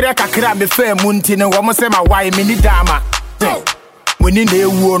 Aho kire kakra me fa munti ne wo mo se ma wai me ni dama. Woni na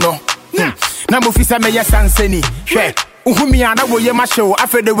ewu no. Namu fisa me ya sanseni. Hwe. Uhumi ana wo ye ma hyew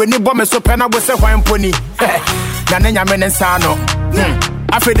afede weni bo me so pe na bo se hwan poni. Na nenya me nsa no.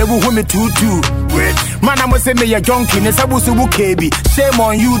 Afede wo humi tutu. Mana mo se me ye jonki ne sabusu bu kebi. Shame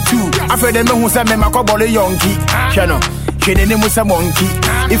on you too. Afede me hu se me makobole yonki. Hwe no. Kidding him with a monkey.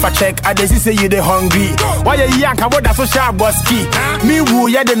 If I check, I just say you the hungry. Why you yank about that social boski? Me woo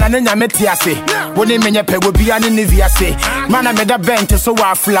ya the nana metiase. When they mean your peg will be an inviase. Man, I made a bench so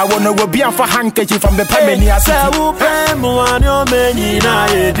I flower no will be for handkerchief from the Pamania.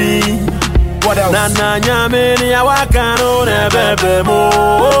 What else? Nana nyameni ya wakano nebebe mo.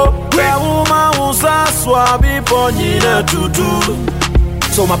 Kwa uma usa swabi ponyina tutu.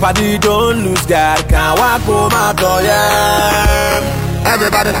 So my body don't lose God, can't walk home my door, yeah.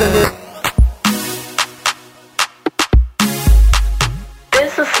 Everybody sing it.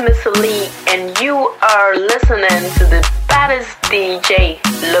 This is Miss Lee, and you are listening to the baddest DJ,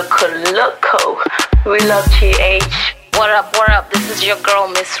 Loco Loco. We love GH. What up, what up? This is your girl,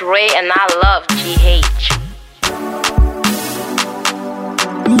 Miss Ray, and I love GH.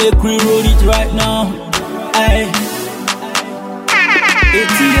 Make we roll it right now. Aye.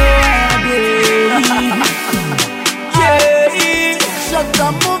 It's your day. Yeah. Shut the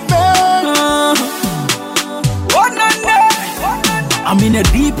movie. I'm in the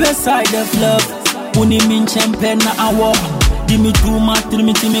deepest side of love. When you mean champagne, I walk. Give me too much, tell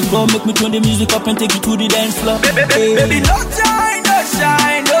me go. Make me turn the music up and take you to the dance floor. Baby, no shine, no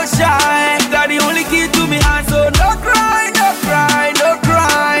shine, no shine. Got the only key to me heart, so no cry, no cry, no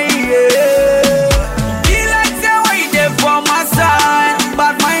cry, yeah. Feel like say why you there for my side.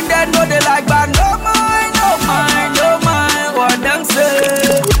 Bad minded, no they like bad, no mind, no mind, no mind. What them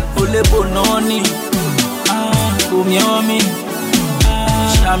say? Ole bononi, umyomi,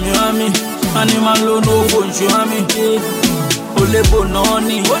 shamyomi, animal no bonjomi. Ole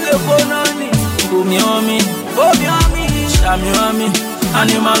bononi, umyomi, shamyomi,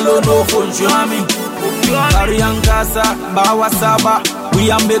 animal no bonjomi. Kariankasa, Bawasaba. We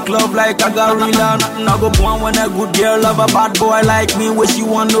a make love like a gorilla. Nothing I go born when a good girl love a bad boy like me. Where she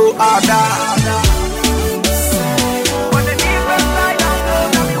want no other.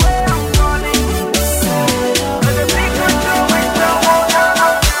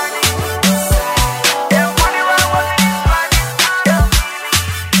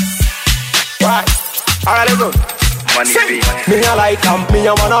 Alright, let's go. Me a like 'em, me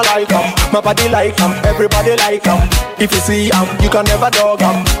a wanna like 'em. My body like 'em, everybody like 'em. If you see 'em, you can never dog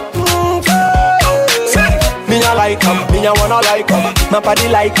 'em. Me a like 'em, me a wanna like 'em. My body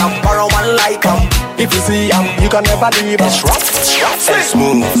like 'em, or one like 'em. If you see 'em, you can never leave 'em.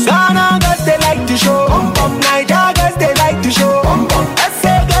 Smooth. Ghana girls they like to show, Niger girls they like to show,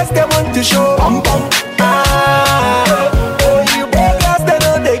 SA girls they want to show,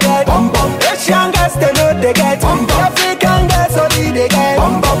 Asian girls they know they get African girls only they get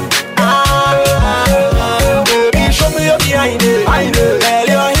baby, show me your behind it. Tell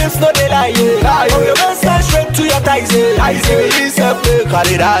your hips no they lie. From your waistline straight to your thighs. It's a fake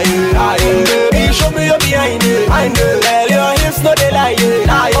baby, show me your behind it. Tell your hips no they lie.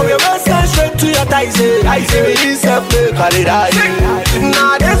 From your waistline straight to your thighs. It's a fake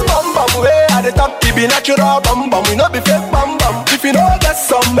now this bum bum way at the top, it be natural bum bum. We not be fake bum bum. If you know get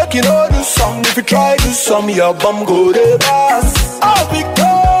some, make you know do some. If you try do some, your bum go the boss. Oh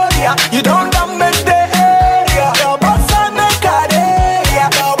Victoria, you don't damage the area. Your boss I make a day.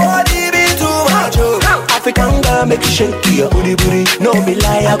 Your body be too much. African girl make you shake your booty booty. No be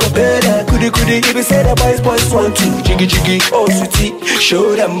lie, I go better. Goody. If you say the boys want to jiggy. Oh sweetie,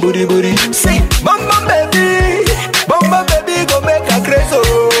 show them booty booty. Say, mama baby, go make a crazy.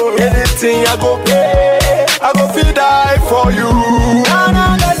 Anything I go pay, I go feel die for you.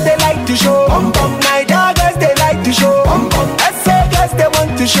 Ghana girls they like to show, Niger girls they like to show, SA girls they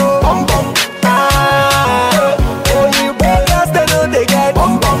want to show, only black girls they know they get,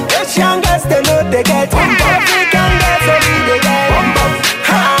 Asian girls they know they get, African girls only they get.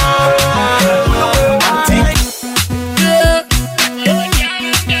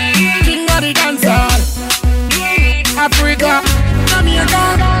 King of the dancehall, Africa, Jamaica.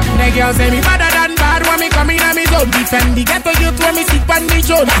 The girls say me better than bad when me come in and me don't defend the ghetto youth when me sit on the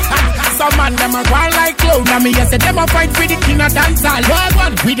shoulder. Some man them a go like clown and me say them a fight for the king of dancehall.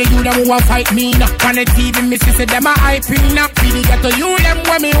 One with the you them who a fight me now. On the TV me see them a hyping up. For the ghetto you them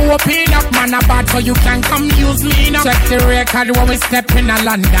when me open up. Man a bad so you can come use me now. Check the record when we step in a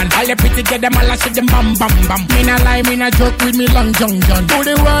London. All the pretty get them all a shit them bam bam bam. Me na lie, me na joke with me long John. To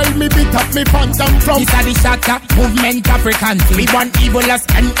the world me beat up me phantom from. This a the shatter movement African thing. We want evilest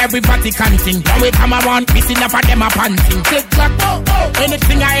and everybody can sing. When we come around, we see enough of them a panting. Click clack,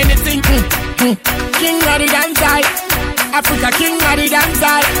 anything or anything. King of the dance side, Africa king of the dance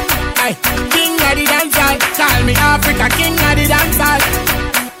side. King of the dance side, call me Africa king of the dance side.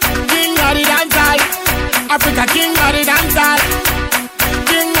 King of the dance side, Africa king of the dance side.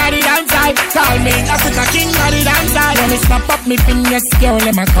 King of the dance side, call me Africa king of the dance side. when me snap up me fingers, girl,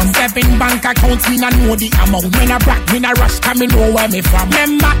 let me come. 7 bank accounts, me not know the amount. When I rock, me not rush, come me know where me from.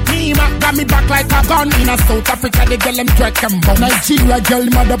 Remember, me got me back like a gun. In a South Africa, the girl, them track them bound. Nigeria, girl,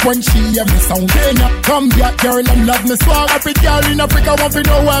 mother punch, she hear me sound. Kenya, Gambia, girl, them love me swag. Every girl in Africa want to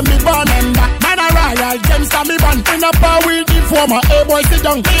know where me born. Remember, man a royal, gems to me born. In a power with the former, A-boy sit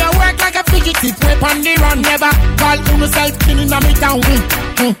down. Me a work like a fugitive, whip on the run. Never call yourself king in me town.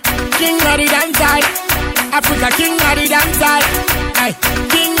 King of the dance side, Africa king of the dance side. Hey,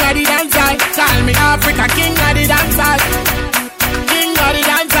 king of the dance side, call me Africa king of the dance side. King of the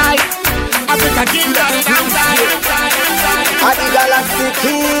dance side, Africa king of the dance side. I the Galaxy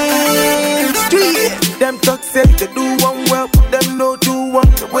King Street. Them talk say they do one well, them no do one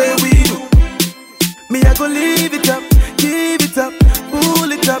the way we do. Me I go leave it up, give it up,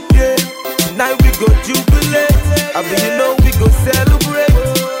 pull it up, yeah. Tonight we go jubilate, I mean you know we go celebrate.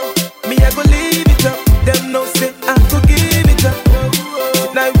 Me I go leave it up, them no say I go give it up.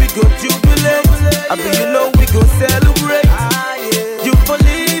 Tonight we go jubilate, I mean you know we go celebrate. You go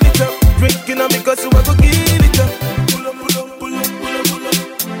leave it up, drinking on me cause you I go give it up. Pull up, pull up, pull up, pull up, pull up,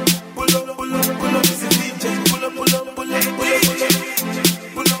 pull up, pull up, pull up, it's a DJ. Pull up, pull up, pull up, pull up,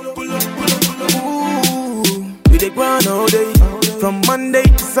 pull up, pull up, pull up, pull up. Ooh, we dey grind all day, from Monday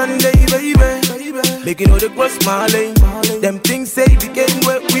to Sunday, baby. Making all the cross my lane. Them things say the game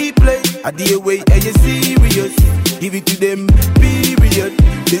where we play. I the way are you serious? Give it to them, period.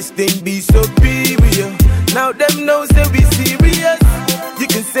 This thing be superior. Now them know say we serious. You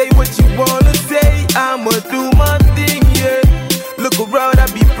can say what you wanna say, I'ma do my thing, yeah. Look around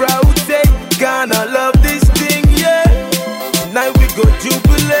and be proud, say, Ghana love this thing, yeah. Tonight we go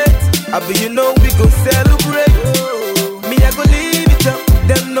jubilate, I bet you know we go celebrate. Me I go leave it up,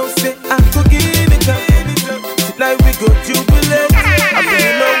 them know say I go give it up. Tonight we go jubilate, I bet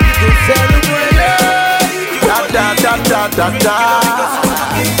you know we go celebrate. Da da da da da da.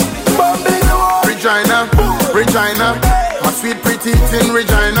 Regina, Regina, my sweet pretty thing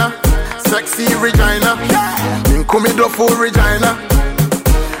Regina, sexy Regina, Minkumido full Regina,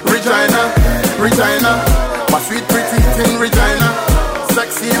 Regina, Regina, my sweet pretty thing Regina,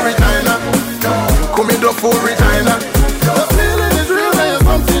 sexy Regina, Minkumido full Regina. The feeling is real, there's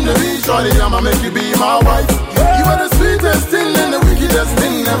something to be shorty, I'ma make you be my wife. You are the sweetest thing and the wickedest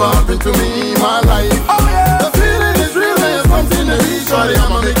thing never happened to me in my life. The feeling is real, there's something to be shorty,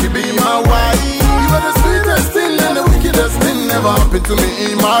 I'ma make you be my wife. You are the sweetest thing and the wickedest thing never happened to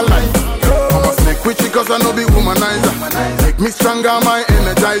me in my life. I'ma stick with you cause I know be womanizer. Make me stronger, my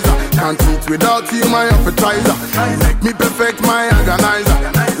energizer. Can't eat without you, my appetizer. Make me perfect, my agonizer.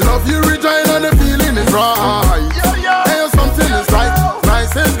 Love you, Regina, the feeling is right. Hey, something is right.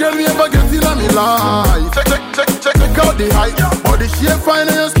 Nicest girl me ever get in me life. Check out the height. Body shape fine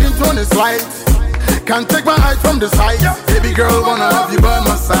and your skin tone is light. Can't take my eyes from the side. Baby girl, wanna have you by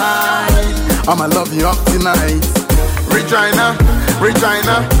my side. I'ma love you up tonight. Regina,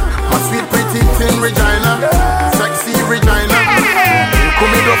 Regina, my sweet pretty thing Regina, sexy Regina,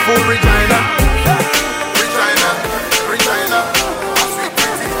 come in the full Regina. Regina, Regina, my sweet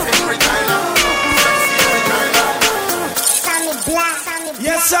pretty thing Regina, sexy Regina. Sammy Black, Sammy Black.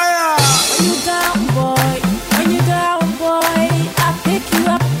 Yes I am. When you down, boy, when you down, boy, I pick you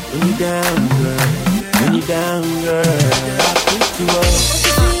up. When you down, girl, when you down, girl, I pick you up.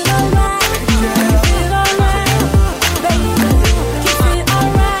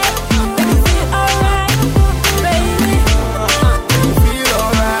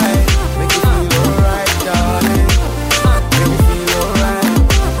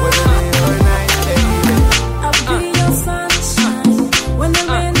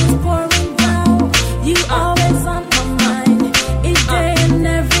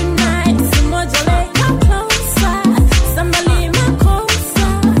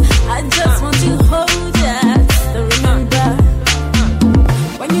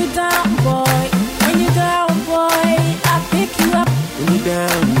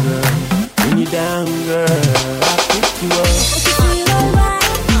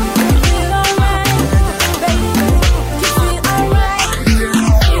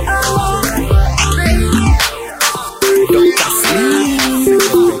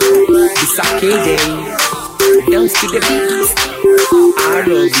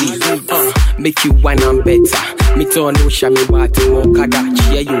 Make you wine and better. Me turn no shami wati mo kada.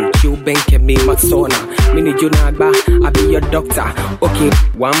 Chia you, chill benke me matsona. Me need you nagba, I be your doctor. Okay,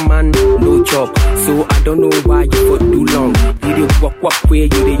 one man, no job. So I don't know why you for too long. You dey walk where you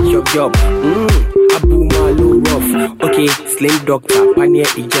dey your job. Abu Malu rough. Okay, slim doctor, pioneer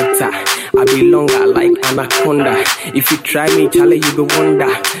ejector. I be longer like anaconda. If you try me, Charlie, you go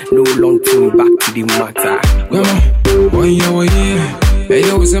wonder. no long thing, back to the matter. Grandma, when you were here, hey,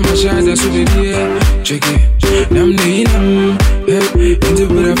 yo, some shots that should be here. Check it, nam the inam, hey, into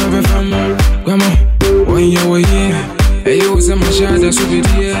the fam. Grandma, when you were here, hey, yo, some shots that should be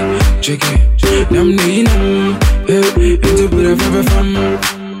here. Check it, nam the inam, hey, into the fam.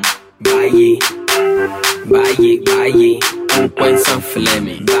 Bye, open some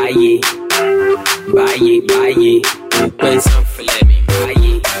flame. Bye, open some flame.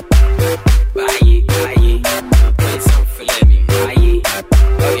 Bye, open some flame.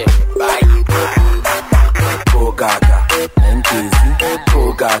 Okay, bye. Go gaga, NKZ, go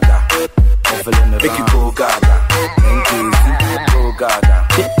gaga. Make you go gaga, NKZ, go gaga.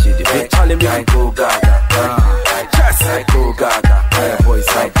 Charlie, me go gaga. Just like go gaga. Boys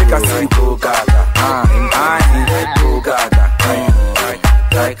like take a see go gaga. Go gaga.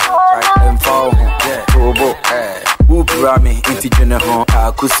 Like them fall. Turbo. Who brought me into General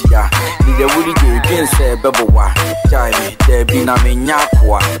Akusia? Need a woody game, say Beboa. Jimmy, there be na me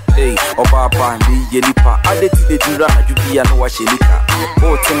nyakwa. Hey, Obaba, the Yelipa. I did the Dura, Judia, no Washilika.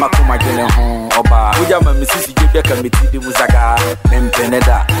 Oh, Timakuma General Oba. Ujama, Mrs. Jubia committee, the Muzaga,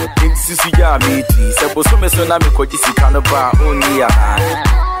 Mempeneda. Mrs. Yamiti, Sabosume Sonami Kojisi Canova, only a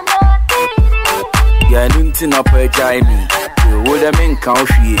ya nintin up a Jaime. Would a man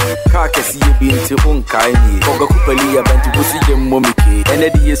country, Carcassy be into Unkai, Oga Kupali about to see them Momiki, and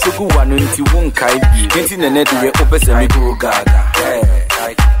Eddie is so good one into Unkai, getting an Eddie opus and go gaga.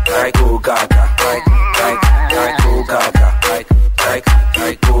 Like go gaga, like go gaga,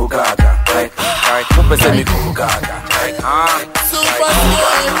 like go gaga, like opus and go gaga, Super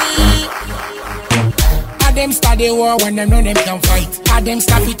them start the war when them know them can fight. Them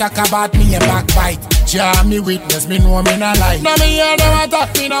stop it talk about me a backbite. Jar me witness, me know me not lie. Now me hear them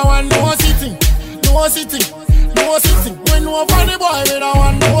attack me, no one no sitting. When no funny boy, me no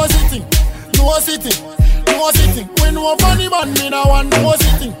one no sitting. When no funny man, me no one no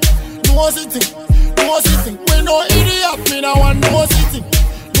sitting. When no idiot, me no one no sitting.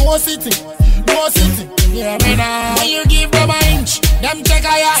 Yeah, me now. When you give them an inch, them take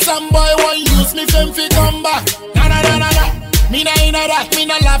a yard. Some boy won't use me fame fi come back. Nah. Me nah in that. Me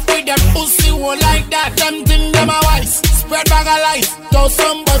nah laugh with them pussy won't like that. Them think them a wise. Spread bag of lies. Though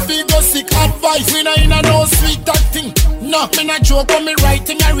some boy fi go seek advice. Me nah in no sweet talk thing. No, me nah joke when me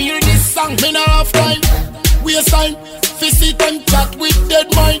writing a real this song. Me nah have time. Waste time. Fi sit and chat with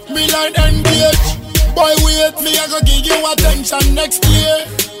dead mind. Me line engage. Boy wait, me I go give you attention next year.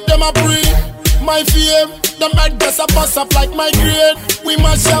 Them a pray. My fame, them head just a bust up like my grade. We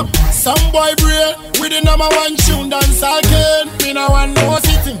mash up, some boy brain. We the number one tune dance again. Me no one no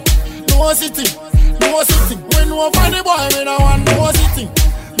sitting. When no funny boy, me no one no sitting.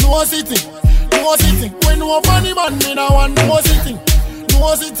 When no funny man, me no one no sitting.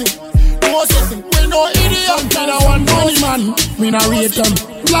 When no idiot, me no one funny man. Me no rate them.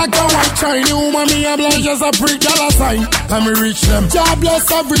 Black and white Chinese woman, me a blind just a prick dollar sign. Let me reach them. Jah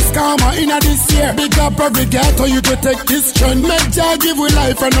bless every scammer in this year. Big up every ghetto you to take this trend. Make Jah give we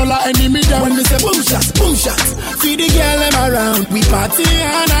life and all our enemy them. When me say boom shots, feed the girl them around. We party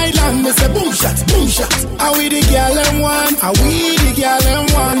all night long. Me say boom shots. Are we the girl them want? Are we the girl them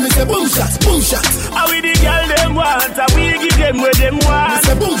want? Me say boom shots. Are we the girl them want? Are we give them where them want? Me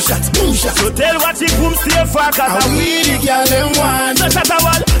say boom shots. So tell what you boom stay for, cause are we the girl them want? So shut up.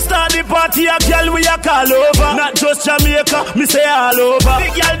 Start the party, a girl we a call over. Not just Jamaica, me say all over. The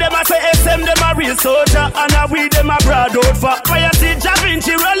girl them a say SM, them a real soldier. And a we them a broad out for. Why you see Ja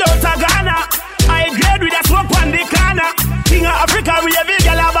Vinci roll out of Ghana? I grade with a smoke on the corner. King of Africa, we a big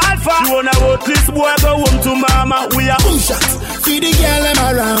girl a ball for. You wanna vote this boy, go home to mama. We a boom shots. Feed the girl them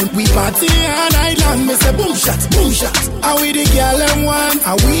around. We party all night long. Me say boom shots. Are we the girl them want?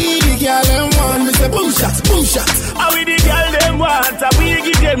 Are we the girl them want? Me say boom shots. Are we the girl them want? Are we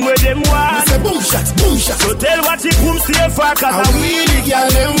give them where them want? Me say boom shots. So tell what you boom stay for, cause are we the girl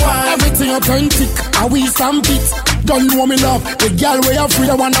them want? Everything authentic. Are we stamp it? Don't know me love. The girl where you free,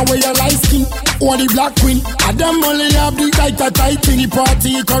 the one where you light skin. Or the black queen. I them only have the tight in the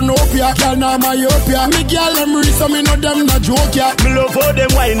party. Canopia. Girl now myopia. Me girl them reach so me know them not joke ya. Me love how them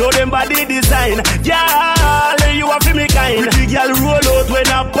wine, know them body design. Girl, you are for me kind. The girl roll out when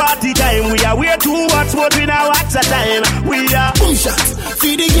a party time. We are way too much, but we now watch the time. We are boom shots.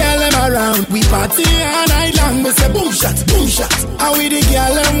 Feed the girl them around. We party all night long. Me say boom shots. Are we the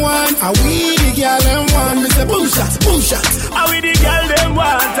girl them want? Are we the girl them want? Me say boom shots. Are we the girl them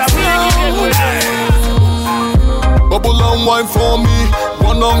want? Are we the girl them want? Bubble and wine for me.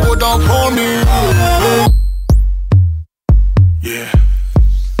 One on go down for me. Yeah.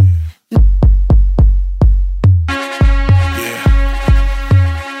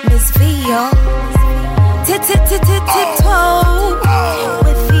 tiptoe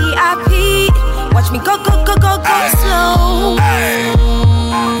with VIP. Watch me go slow.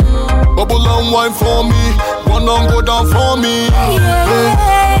 Bubble and wine for me, one on go down for me.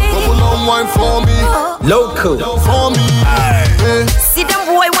 Bubble and wine for me, local for me. See them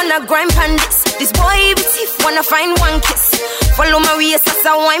boy wanna grind pandits. This boy be thief wanna find one kiss. Follow Maria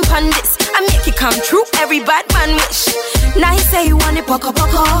Sasa wine pandits. I make it come true, every bad man wish. Now he say he want it boko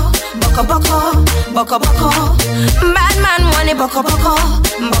boko. Bad man want it boko boko.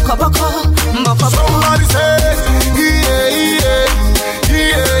 Somebody say, yeah.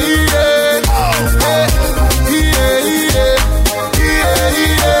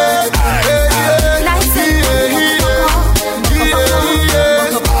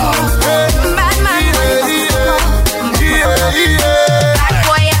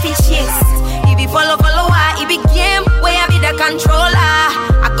 Controller,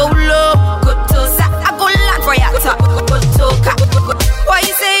 I go low, go to sa, I go land for ya top, go to ka. Why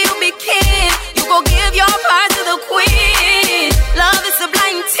you say you be king? You go give your part to the queen. Love is a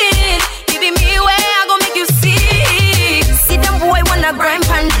blind thing. Give me way, I go make you see. See them boy wanna grind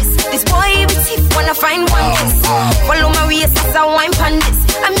pandis. This boy be thief wanna find one kiss. Follow Maria Sasa wine pandis.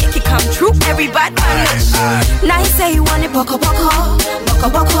 I make it come true, every bad man wish. Now he say you want it boko.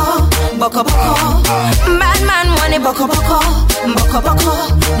 Bad man want it boko.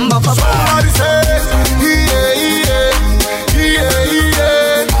 Somebody say, yeah.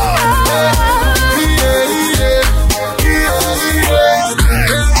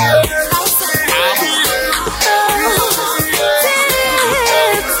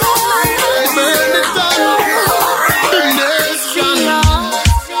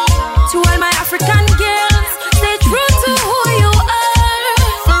 To all my African girls, stay true to who you are.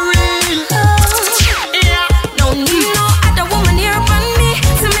 For real. No need no other woman here upon me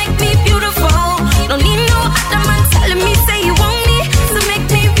to make me beautiful. No need no other man telling me say you want me to make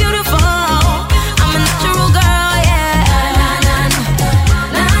me beautiful. I'm a natural girl, yeah. Na.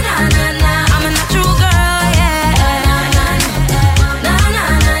 I'm a natural girl, yeah. Na.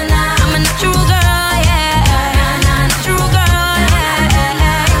 I'm a natural girl, yeah. Natural girl, yeah.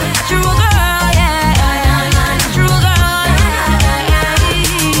 Natural girl, yeah. Natural girl,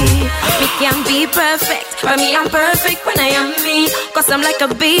 yeah. Me can be perfect, but me I'm perfect when I am me. Cause I'm like a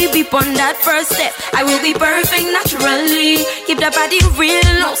baby on that first step. I will be perfect naturally. Keep the body real,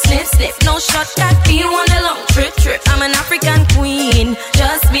 no snip, no shortcut. Be on a long trip. I'm an African queen,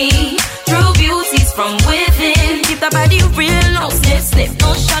 just me. True beauties from within. Keep the body real, no snip,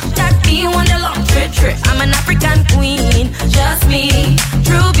 no shortcut. Be on a long trip. I'm an African queen, just me.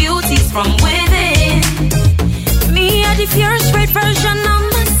 True beauties from within. Me are the pure straight version of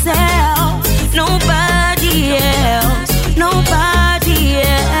myself. Nobody else.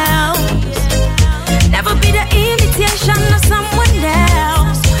 Never be the imitation of someone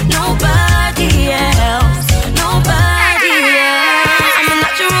else. Nobody else. I'm a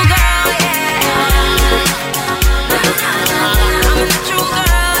natural girl, yeah. I'm a natural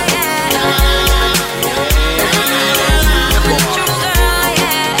girl, yeah. I'm a natural girl, yeah. Natural girl,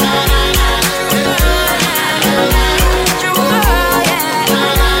 yeah.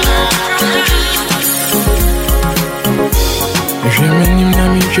 Je m'anime na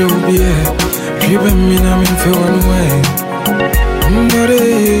min chobie, je bemina min fe one way. Mbore,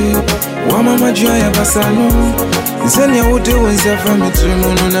 wa mama jaya basano. Zenya wote wenza fami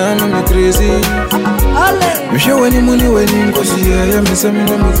trimuno na me crazy. Misha weni muni weni nkosi ya mesami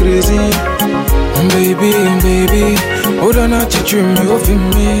na me crazy. Baby, oda na chichumi ofi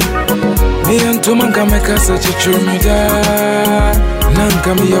me. Me anto manka mekasa chichumi da.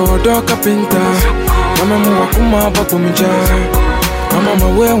 Nanka mi ya wadoka pinta. Mama mu wakuma bako mija. Mama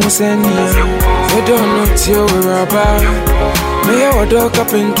we husenia. We don't know till we're about. Me ya wadoka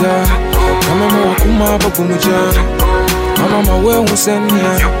pinta. Mama mu wakuma bako mija. Mama we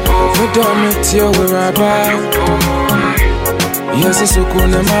husenia. We don't know till we're about. Yes, it's so cool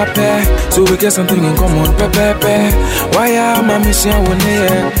in my pair. So we get something in common, pepe. Why am I missing one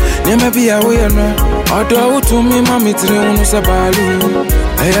here? Never be away, no. Although to me, mommy, three sabalu.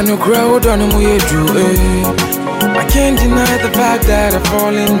 I no crowd on I can't deny the fact that I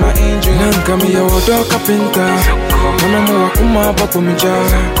fall in my angel. Nanka me ya wadoka pinta. Mama mo wakuma bako mija.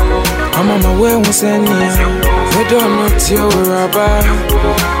 Mama we husenia. We don't know till we're about.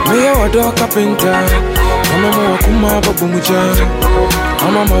 Me ya wadoka pinta. Mama wakuma bako mija.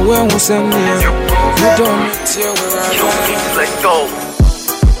 Mama we husenia. We don't know till we're about. Let's go.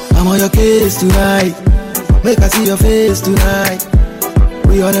 I'm on your case tonight. Make I see your face tonight.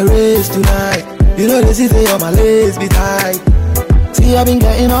 We on a race tonight. You know they say on my legs be tight. See I've been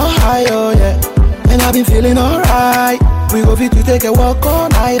getting all high, oh yeah. and I've been feeling alright. We go fit to take a walk all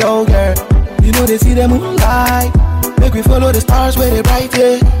night, oh girl. You know they see the moonlight. Make we follow the stars where they bright,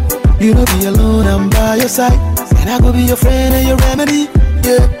 yeah. You know be alone, I'm by your side. And I go be your friend and your remedy,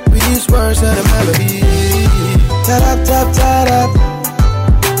 yeah. With these words and a melody. Ta-da, ta-da, ta-da.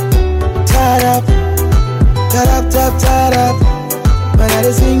 Ta-da, ta-da, ta-da, ta-da. When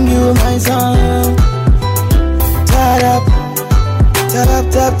I sing you my song. Ta-da, ta-da,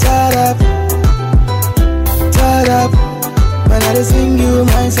 ta-da, ta-da. Ta-da, when I sing you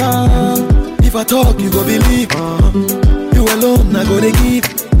my song. If I talk, you go believe. You alone, I go to give.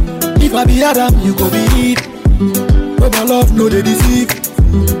 If I be Adam, you go be Eve. But my love, no they deceive.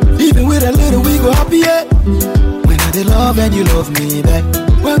 Even with a little, we go happy, yeah. When I they love and you love me back.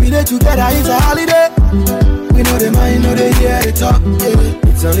 When we there together, it's a holiday. We know they mind, know they hear the talk, yeah.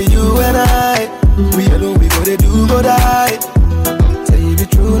 It's only you and I. We alone, we go to do, go die. Tell you the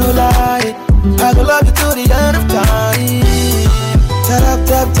truth, no lie. I go love you till the end of time. Ta-da,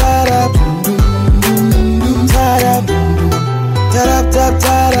 ta-da, ta-da. Ta-da, ta-da,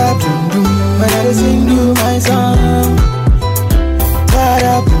 ta-da. When I sing you my song.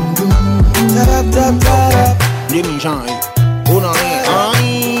 Ta-da, ta-da, ta-da. Let me shine. Hold on here.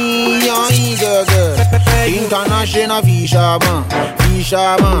 Girl. International fisherman.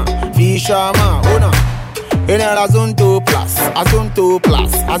 Hold on. In a zone 2 plus.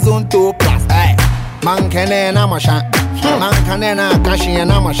 Hey. Man can na masha. Man can na kashi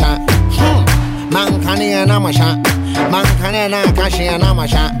na masha. Man can na masha. Man can na kashi na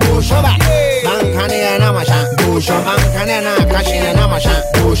masha. Bushoba. Man can na masha. Busho. Man can na kashi na masha.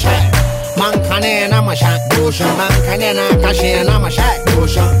 Busho. Man can na masha. Busho. Man can na kashi na masha.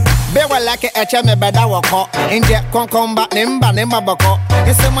 Busho. Be well like a chame beda wako. Inje konkomba nimba bako.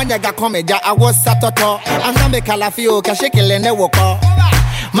 Ese manja ga komeja I was satoto. Ambe kalafio kashikile ne woko.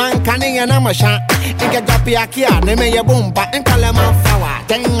 Man kani na masha. Inge gapi akia ne me ye bumpa. Inkale man fawa.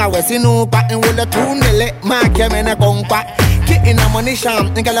 Tenga wesinu pa inwole tunele. Ma keme ne gongpa. Ki ina money sham.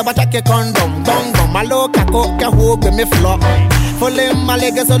 Inkale batake condom. Bongo malo kako ke hobe me flo. Fole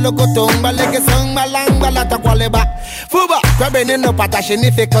malege solo kotung balege song balang balata kwaleba. Fuba kwabe nino patashi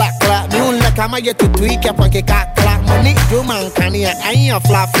ni fe clack clack. Mi unle kama ye to tweak ya ponke clack clack. Money do man kania anya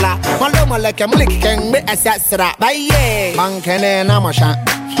fla fla. Malo maleke muliki keng me asasra. Baye man kene na masha.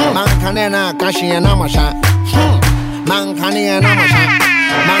 Man kane na kashi na masha. Man kane na masha.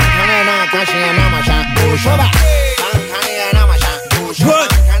 Man kane na kashi na masha. Bushoba. Man kane na masha. Bushoba.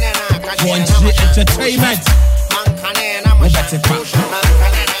 Man kane na kashi na masha. Entertainment. Man kane na masha.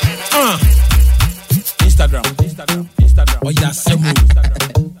 Instagram. Oh yeah, Semu.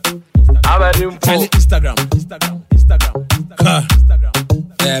 Tell it Instagram.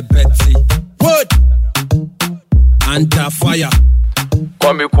 Yeah, Betsy. What? Under fire.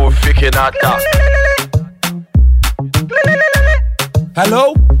 Come Kofi Kinata. Hello?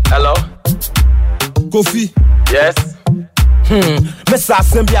 Kofi. Yes. Mr.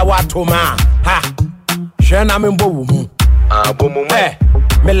 Sembia Watoma. Ha. Shana Mimbo. Boom.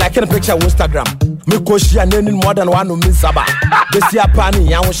 Me like in a picture on Instagram. Me koshi and any more than one of me saba. This year pani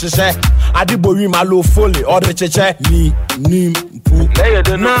ya wushe. Adibo wi malo foley or the cheche ni pu.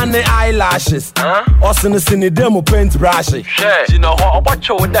 Nane eyelashes. Osine sini demo paint brush. You know how about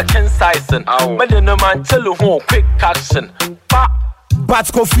you with the Ken Sison. But no man tell you who quick action.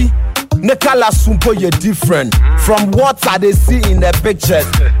 But Kofi, ne color sumpo ye different from what I they see in the pictures.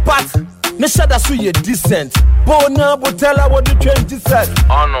 But me shada su ye decent. Bona botella what the 20 said.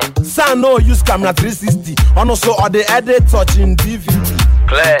 Oh no. San no use camera 360. On also or the edit touching DVD.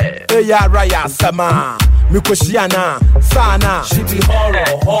 Clear. Hey ya raya sama. Mikoshiana sana. She be horror.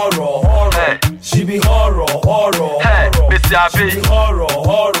 Hey. She be horror. Hey, Miss Yabi. She be horror.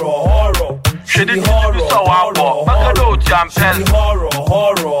 She did horror. So I walk. Bagado Jampel. She be horror.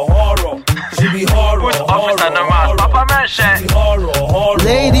 She be horror. Papa mention.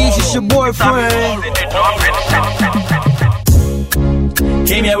 Ladies, it's your boyfriend.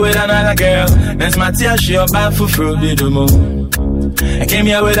 Came here with another girl. That's my tia, she about for fruity the moon. I came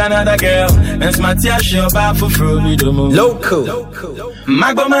here with another girl. That's my tia, she about for fruity the moon. Local.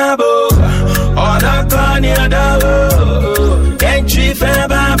 Magbo mabo. All the corny adabo. Entry fair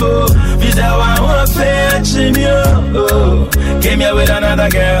babo. Visa one fair chimio. Came here with another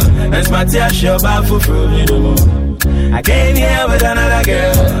girl. That's my tia, she about for fruity the moon. I came here with another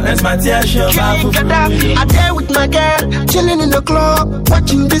girl. That's my tia, she about for fruity. I there with my girl, chilling in the club,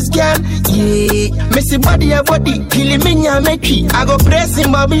 watching this girl. Yeah, messy body, killing me, I go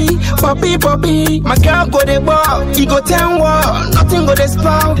pressing Bobby. My girl go the ball, he go 10 wall, nothing go the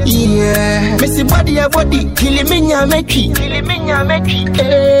spout. Yeah, messy body, killing me,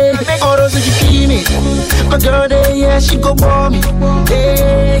 Hey, All those that you keep me. My girl there, yeah, she go bore me.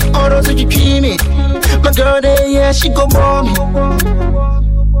 Hey, all those that you keep me. My girl there, yeah, she go bore me.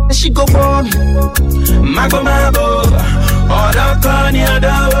 She go bore me. Mago mabo, oda kani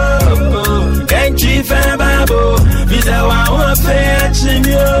adawo. Kenchi fe babo, visa wa fe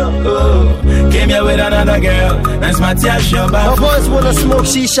chimio. Came here with another girl, that's my tia. My boys wanna smoke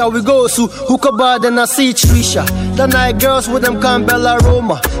shisha, we go to hookah bar, then I see Trisha. The night girls with them Campbell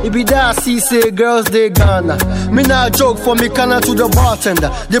aroma. It be that I see say girls they Ghana. Me not joke for me canna to the bartender.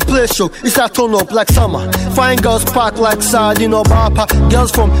 The place show, it's a turn up like summer. Fine girls pack like sardine or bapa.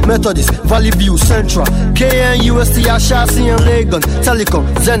 Girls from Methodist, Valley View, Central, KNUST, Ashasi and Legon, Telecom,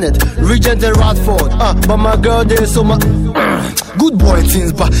 Zenith, Regent and Radford. But my girl there so my good boy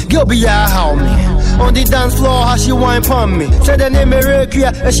things, but girl be how me. On the dance floor, how she wine pon me. Say the name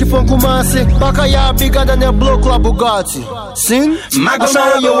Requia, and she from Kumasi. Baka bigger than a blow club Bugatti. Sing? I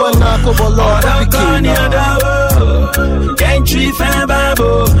saw you one knock over Lord. Can't treat fan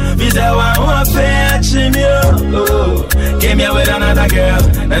babo. Visa wa fair chimio. Came here with another girl.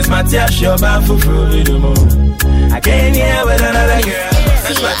 That's my tia show back for free. I came here with another girl.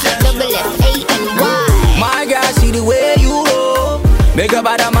 That's my tia. My girl, see the way you roll. Make a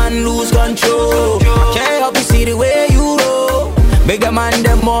bad man lose control. Can't help you see the way you roll. Make a man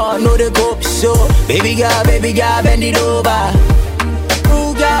them more know the cope. So baby girl, bend it over.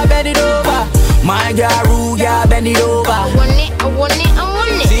 Rude girl, bend it over. My girl, rude girl, bend it over. I want it.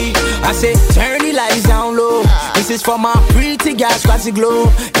 See, I say turn the lights down low. This is for my pretty girls, scratchy glow.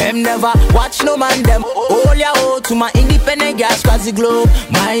 Them never watch no man, them all ya owe to my independent girls, scratchy glow.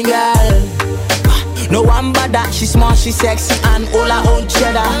 My girl, no one but that, she smart, she sexy, and all her own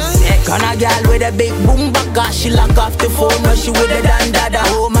cheddar. Gonna girl with a big boom baka, she lock off the phone, but she with a dandada.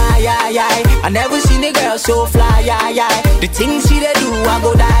 Oh my, I never seen a girl so fly, The things she they do, I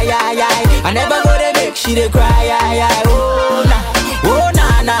go die, I never go to make she they cry, Oh nah, I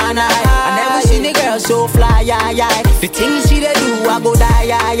never seen a girl so fly, The things she they do, I go die,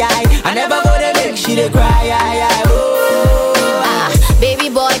 I never go to make she they cry, Baby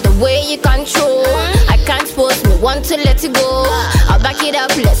boy, the way you control, I can't force me, want to let it go. I'll back it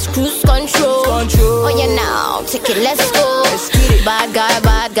up, let's cruise control. Oh yeah, now take it, let's go. Bad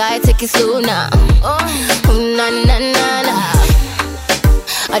guy, take it slow now. Na.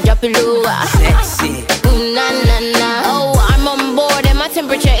 I drop it lower. Sexy. Na. Oh, I'm on board and my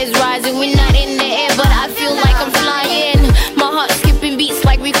temperature is rising. We're not in the air, but I feel like I'm flying. My heart skipping beats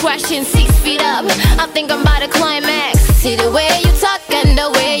like we crashing 6 feet up. I think I'm about to climax. See the way you talk and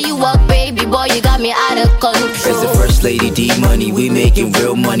the way you walk, baby boy, you got me out of control. It's the first lady D money, we making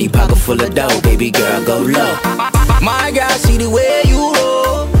real money, pocket full of dough, baby girl go low. My girl, see the way you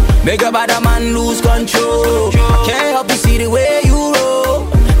roll, make a bad man lose control. Can't help you see the way you roll,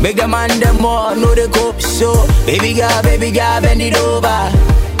 make the man them more know the cope. So baby girl, bend it over.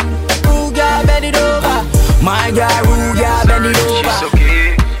 Rude girl, bend it over. My girl, rude girl, bend it over.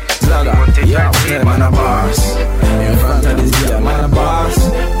 Yeah, man a boss. In front of this girl, man a boss.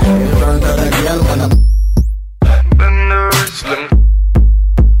 In front of the girl, man a Bend the wrist,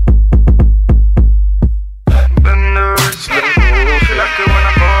 she like it when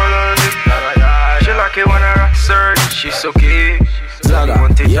I call her it. She like it when I rock her. She's so cute.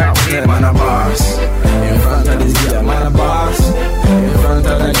 Yeah, man a boss. In front of this girl, man a boss. In front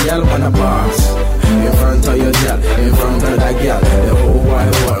of the girl, man a boss. In front of your girl, in front of that girl, the whole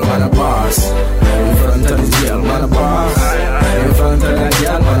wide world, man a boss. In front of this girl, man a boss. In front of that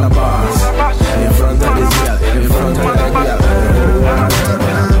girl, man a boss. In front of this girl, in front of that girl, the whole wide world.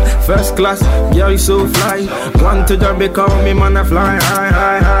 First class, girl, you so fly. Want to Jamaica, me man a fly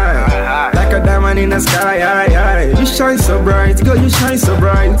high. Like a diamond in the sky, You shine so bright, girl, you shine so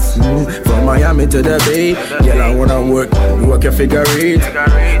bright. From Miami to the Bay, girl, I wanna work your figure eight.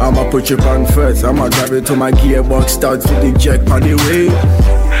 I'ma put you on first, I'ma drive you to my gearbox, start to the jack on the way.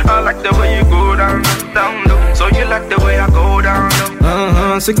 I like the way you go down, low. So you like the way I go down,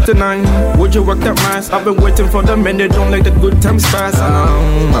 low. 69, would you work that mass? I've been waiting for the men that don't let the good times pass.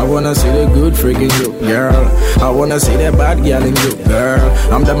 I wanna see the good freaking you, girl. I wanna see that bad girl in you, girl.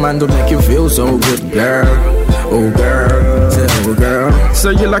 I'm the man to make you feel so good, girl. Oh girl, say oh girl.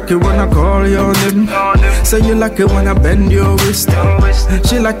 So you like it when I call your name. So you like it when I bend your wrist.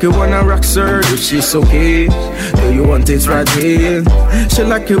 She like it when I rock her. She's okay. Do you want it right here? She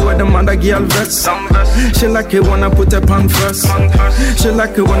like it when the mother girl vest. She like it when I put her on first. She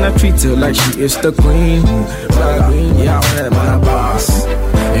like it when I treat her like she is the queen. Yeah, man a boss.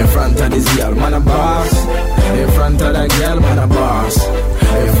 In front of this girl, man a boss. In front of that girl, man a boss.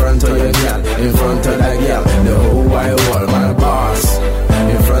 In front of your girl, in front of that girl, the whole wide world, man a boss.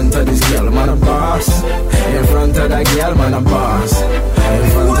 In front of that girl, man, I'm boss.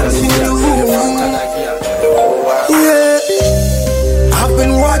 Yeah, I've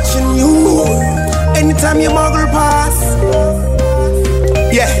been watching you. Anytime you muggle pass,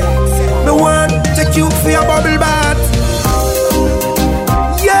 yeah, the one take you for your bubble bath.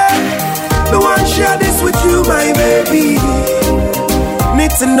 Yeah, the one share this with you, my baby.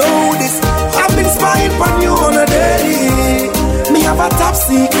 Need to know this. I've been spying on you on a daily. Me have a top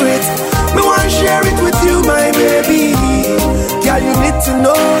secret. Me want to share it with you, my baby. Girl, you need to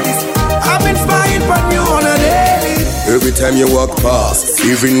know this. I've been spying on you on a daily. Every time you walk past,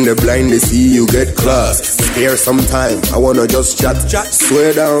 even the blind they see you get class. Spare some time, I wanna just chat.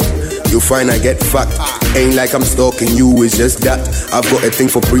 Swear down, you find I get fat. Ain't like I'm stalking you, it's just that I've got a thing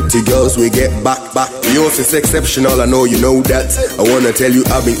for pretty girls, we get back. Yours is exceptional, I know you know that. I wanna tell you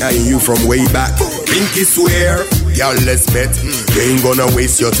I've been eyeing you from way back. Pinky swear, y'all let's bet. You ain't gonna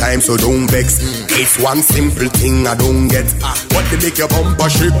waste your time, so don't vex. It's one simple thing I don't get. What to make your bumper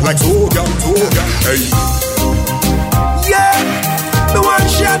shake like Toga. Hey. Yeah, the one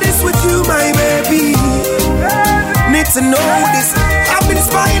share this with you, my baby. Need to know this. I've been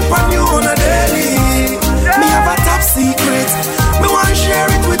spying on you on a daily. Me have a top secret. Me want to share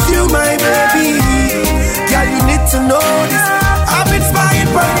it with you, my baby. Girl, you need to know this. I've been spying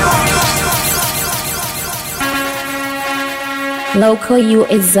on you. Local U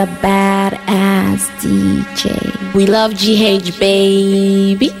is a badass DJ. We love GH,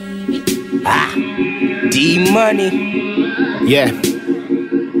 baby. D-Money. Yeah.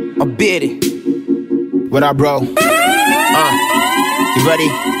 I bid it. What up, bro? You ready?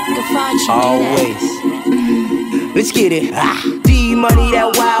 Always. Let's get it. D-Money,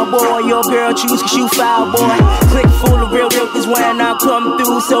 that wild boy. Your girl choose cause you foul, boy. Click full of real is when I come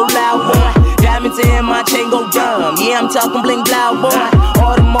through so loud, boy. Diamonds in my chain go dumb. Yeah, I'm talking bling loud, boy.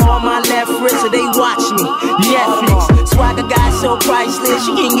 All the more on my left wrist, so they watch me. Netflix. Swagger got so priceless.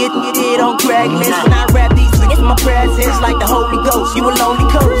 You can get it on Craigslist. When I rap these niggas, my presence like the Holy Ghost. You a lonely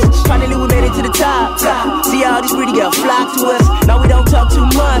coast. Finally we made it to the top. See all these pretty girls flock to us. Now we don't talk too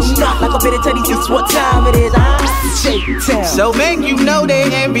much. Like I better tell these bitches what time it is. So make you know they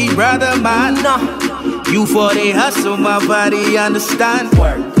envy brother mine. You for they hustle, my body understand.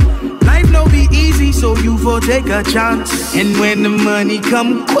 Life no be easy, so you for take a chance. And when the money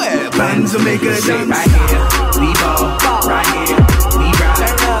come quick, bands will make a dance. Right here, we ball. Right here, we ride.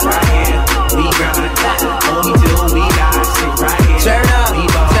 Right here, we grind. Hold me till we die. Sit right here, turn up, we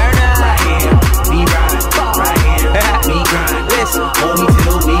ball. Right here, we ride. Right here, we grind. Listen, hold me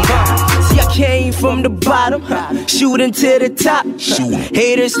till we die. See, I came from the bottom, shooting to the top.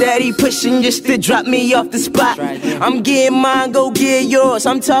 Haters steady pushing just to drop me off the spot. I'm getting mine, go get yours.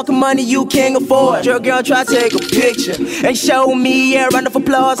 I'm talking money you can't afford. Your girl try to take a picture and show me a round of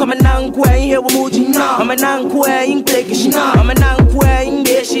applause. I'm a non-queen here with Muji. I'm a non-queen clicking. I'm a non-queen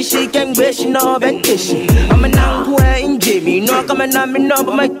dishy. She can't wish no vacation. I'm a non-queen Jimmy. No coming on me, no,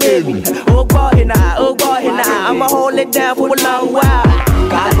 but my baby. Oh boy, now, I'ma hold it down for a long while.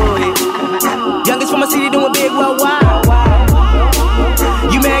 God, youngest from my city doing big worldwide.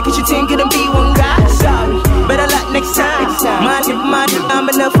 You mad cause your team couldn't be one guy? Sorry, better luck next time. Mind, I'm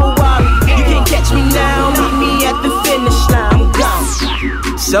enough for worry. You can't catch me now, meet me at the finish line. I'm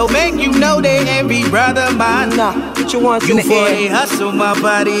gone. So make you know they envy brother mine. Put your ones in the for air. they hustle, my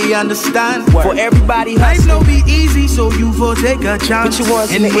body understand. For everybody life no be easy, so you for take a chance. Put your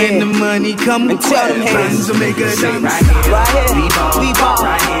ones and in the when air. the money come, and tell them hands will make a dance. Right here, we ball.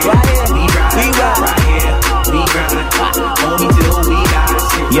 Right here, we ride. Right here, we grind. Hold me till we die.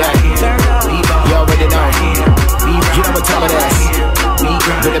 Yeah, you already know. You know what time it is.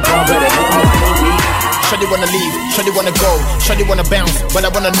 With the bomb ready. Shawty wanna leave, shawty wanna go, shawty wanna bounce, but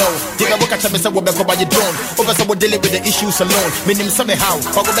I wanna know. Did I work at time and we'll go by your drone? Over so we're dealing with the issues alone. Meaning somehow,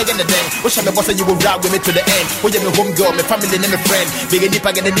 I'll go back in the den. Wish I boss and you will ride with me to the end. We have a home girl, my family and my friend. Big and deep,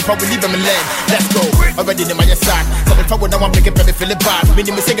 I get a deep, I will leave them in land. Let's go, already in my side. So if I would now I'm making baby feel it bad.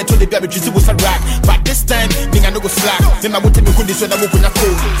 Meaning me singing to the baby, just was a rap. But this time, me I no go slack. Me my would tell me who this when I walk in a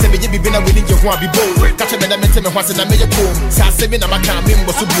cool. Say me you be been a winning your one be bold. Catch me and I tell me once and I made a boom. So I say me now I can't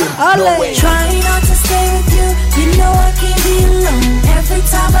remember so boom. No way. Try not to stay with you. You know I can't be alone. Every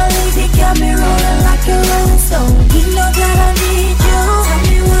time I leave, you got me rolling like a rolling stone. You know that I need you. Tell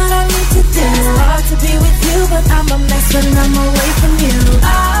me what I need to do. It's hard to be with you, but I'm a mess when I'm away from you.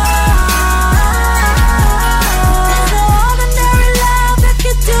 There's no ordinary love that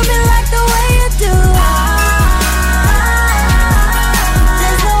can do me like the way you do.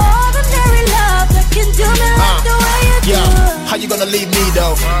 There's no ordinary love that can do me like the way you do. Yeah, how you gonna leave me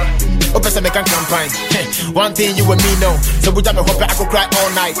though? Open some can campaign. One thing you and me know. So we jam me hope I could cry all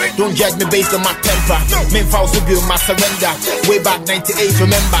night. Don't judge me based on my temper. Main files will be my surrender. Way back 98,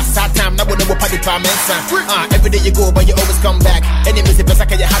 remember. Sad time, now we know what party parmensa. Every day you go, but you always come back. Enemies, if I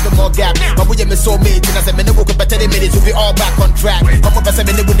can you have more gap. But we me so made, and I said, me no woke up at 30 minutes, we'll be all back on track. Come up and say,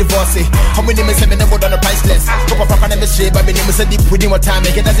 me no divorce. How many men say me no go down the priceless? Come up and me shit, but me name is a deep within what time,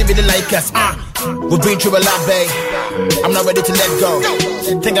 it doesn't really like us. We've been through a lot, babe. I'm not ready to let go.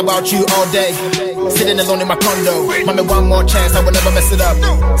 Think about you all day. Sitting alone in my condo. Mommy, one more chance, I will never mess it up.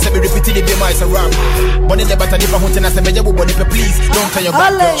 Say me repeat it, be my rap. But in the battle, if I want to say, me just want to please don't turn your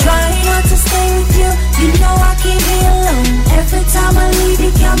back. Trying not to stay with you, you know I can't be alone. Every time I leave,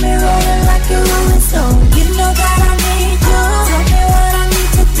 you got me rolling like a rolling stone. You know that I need you. Tell me what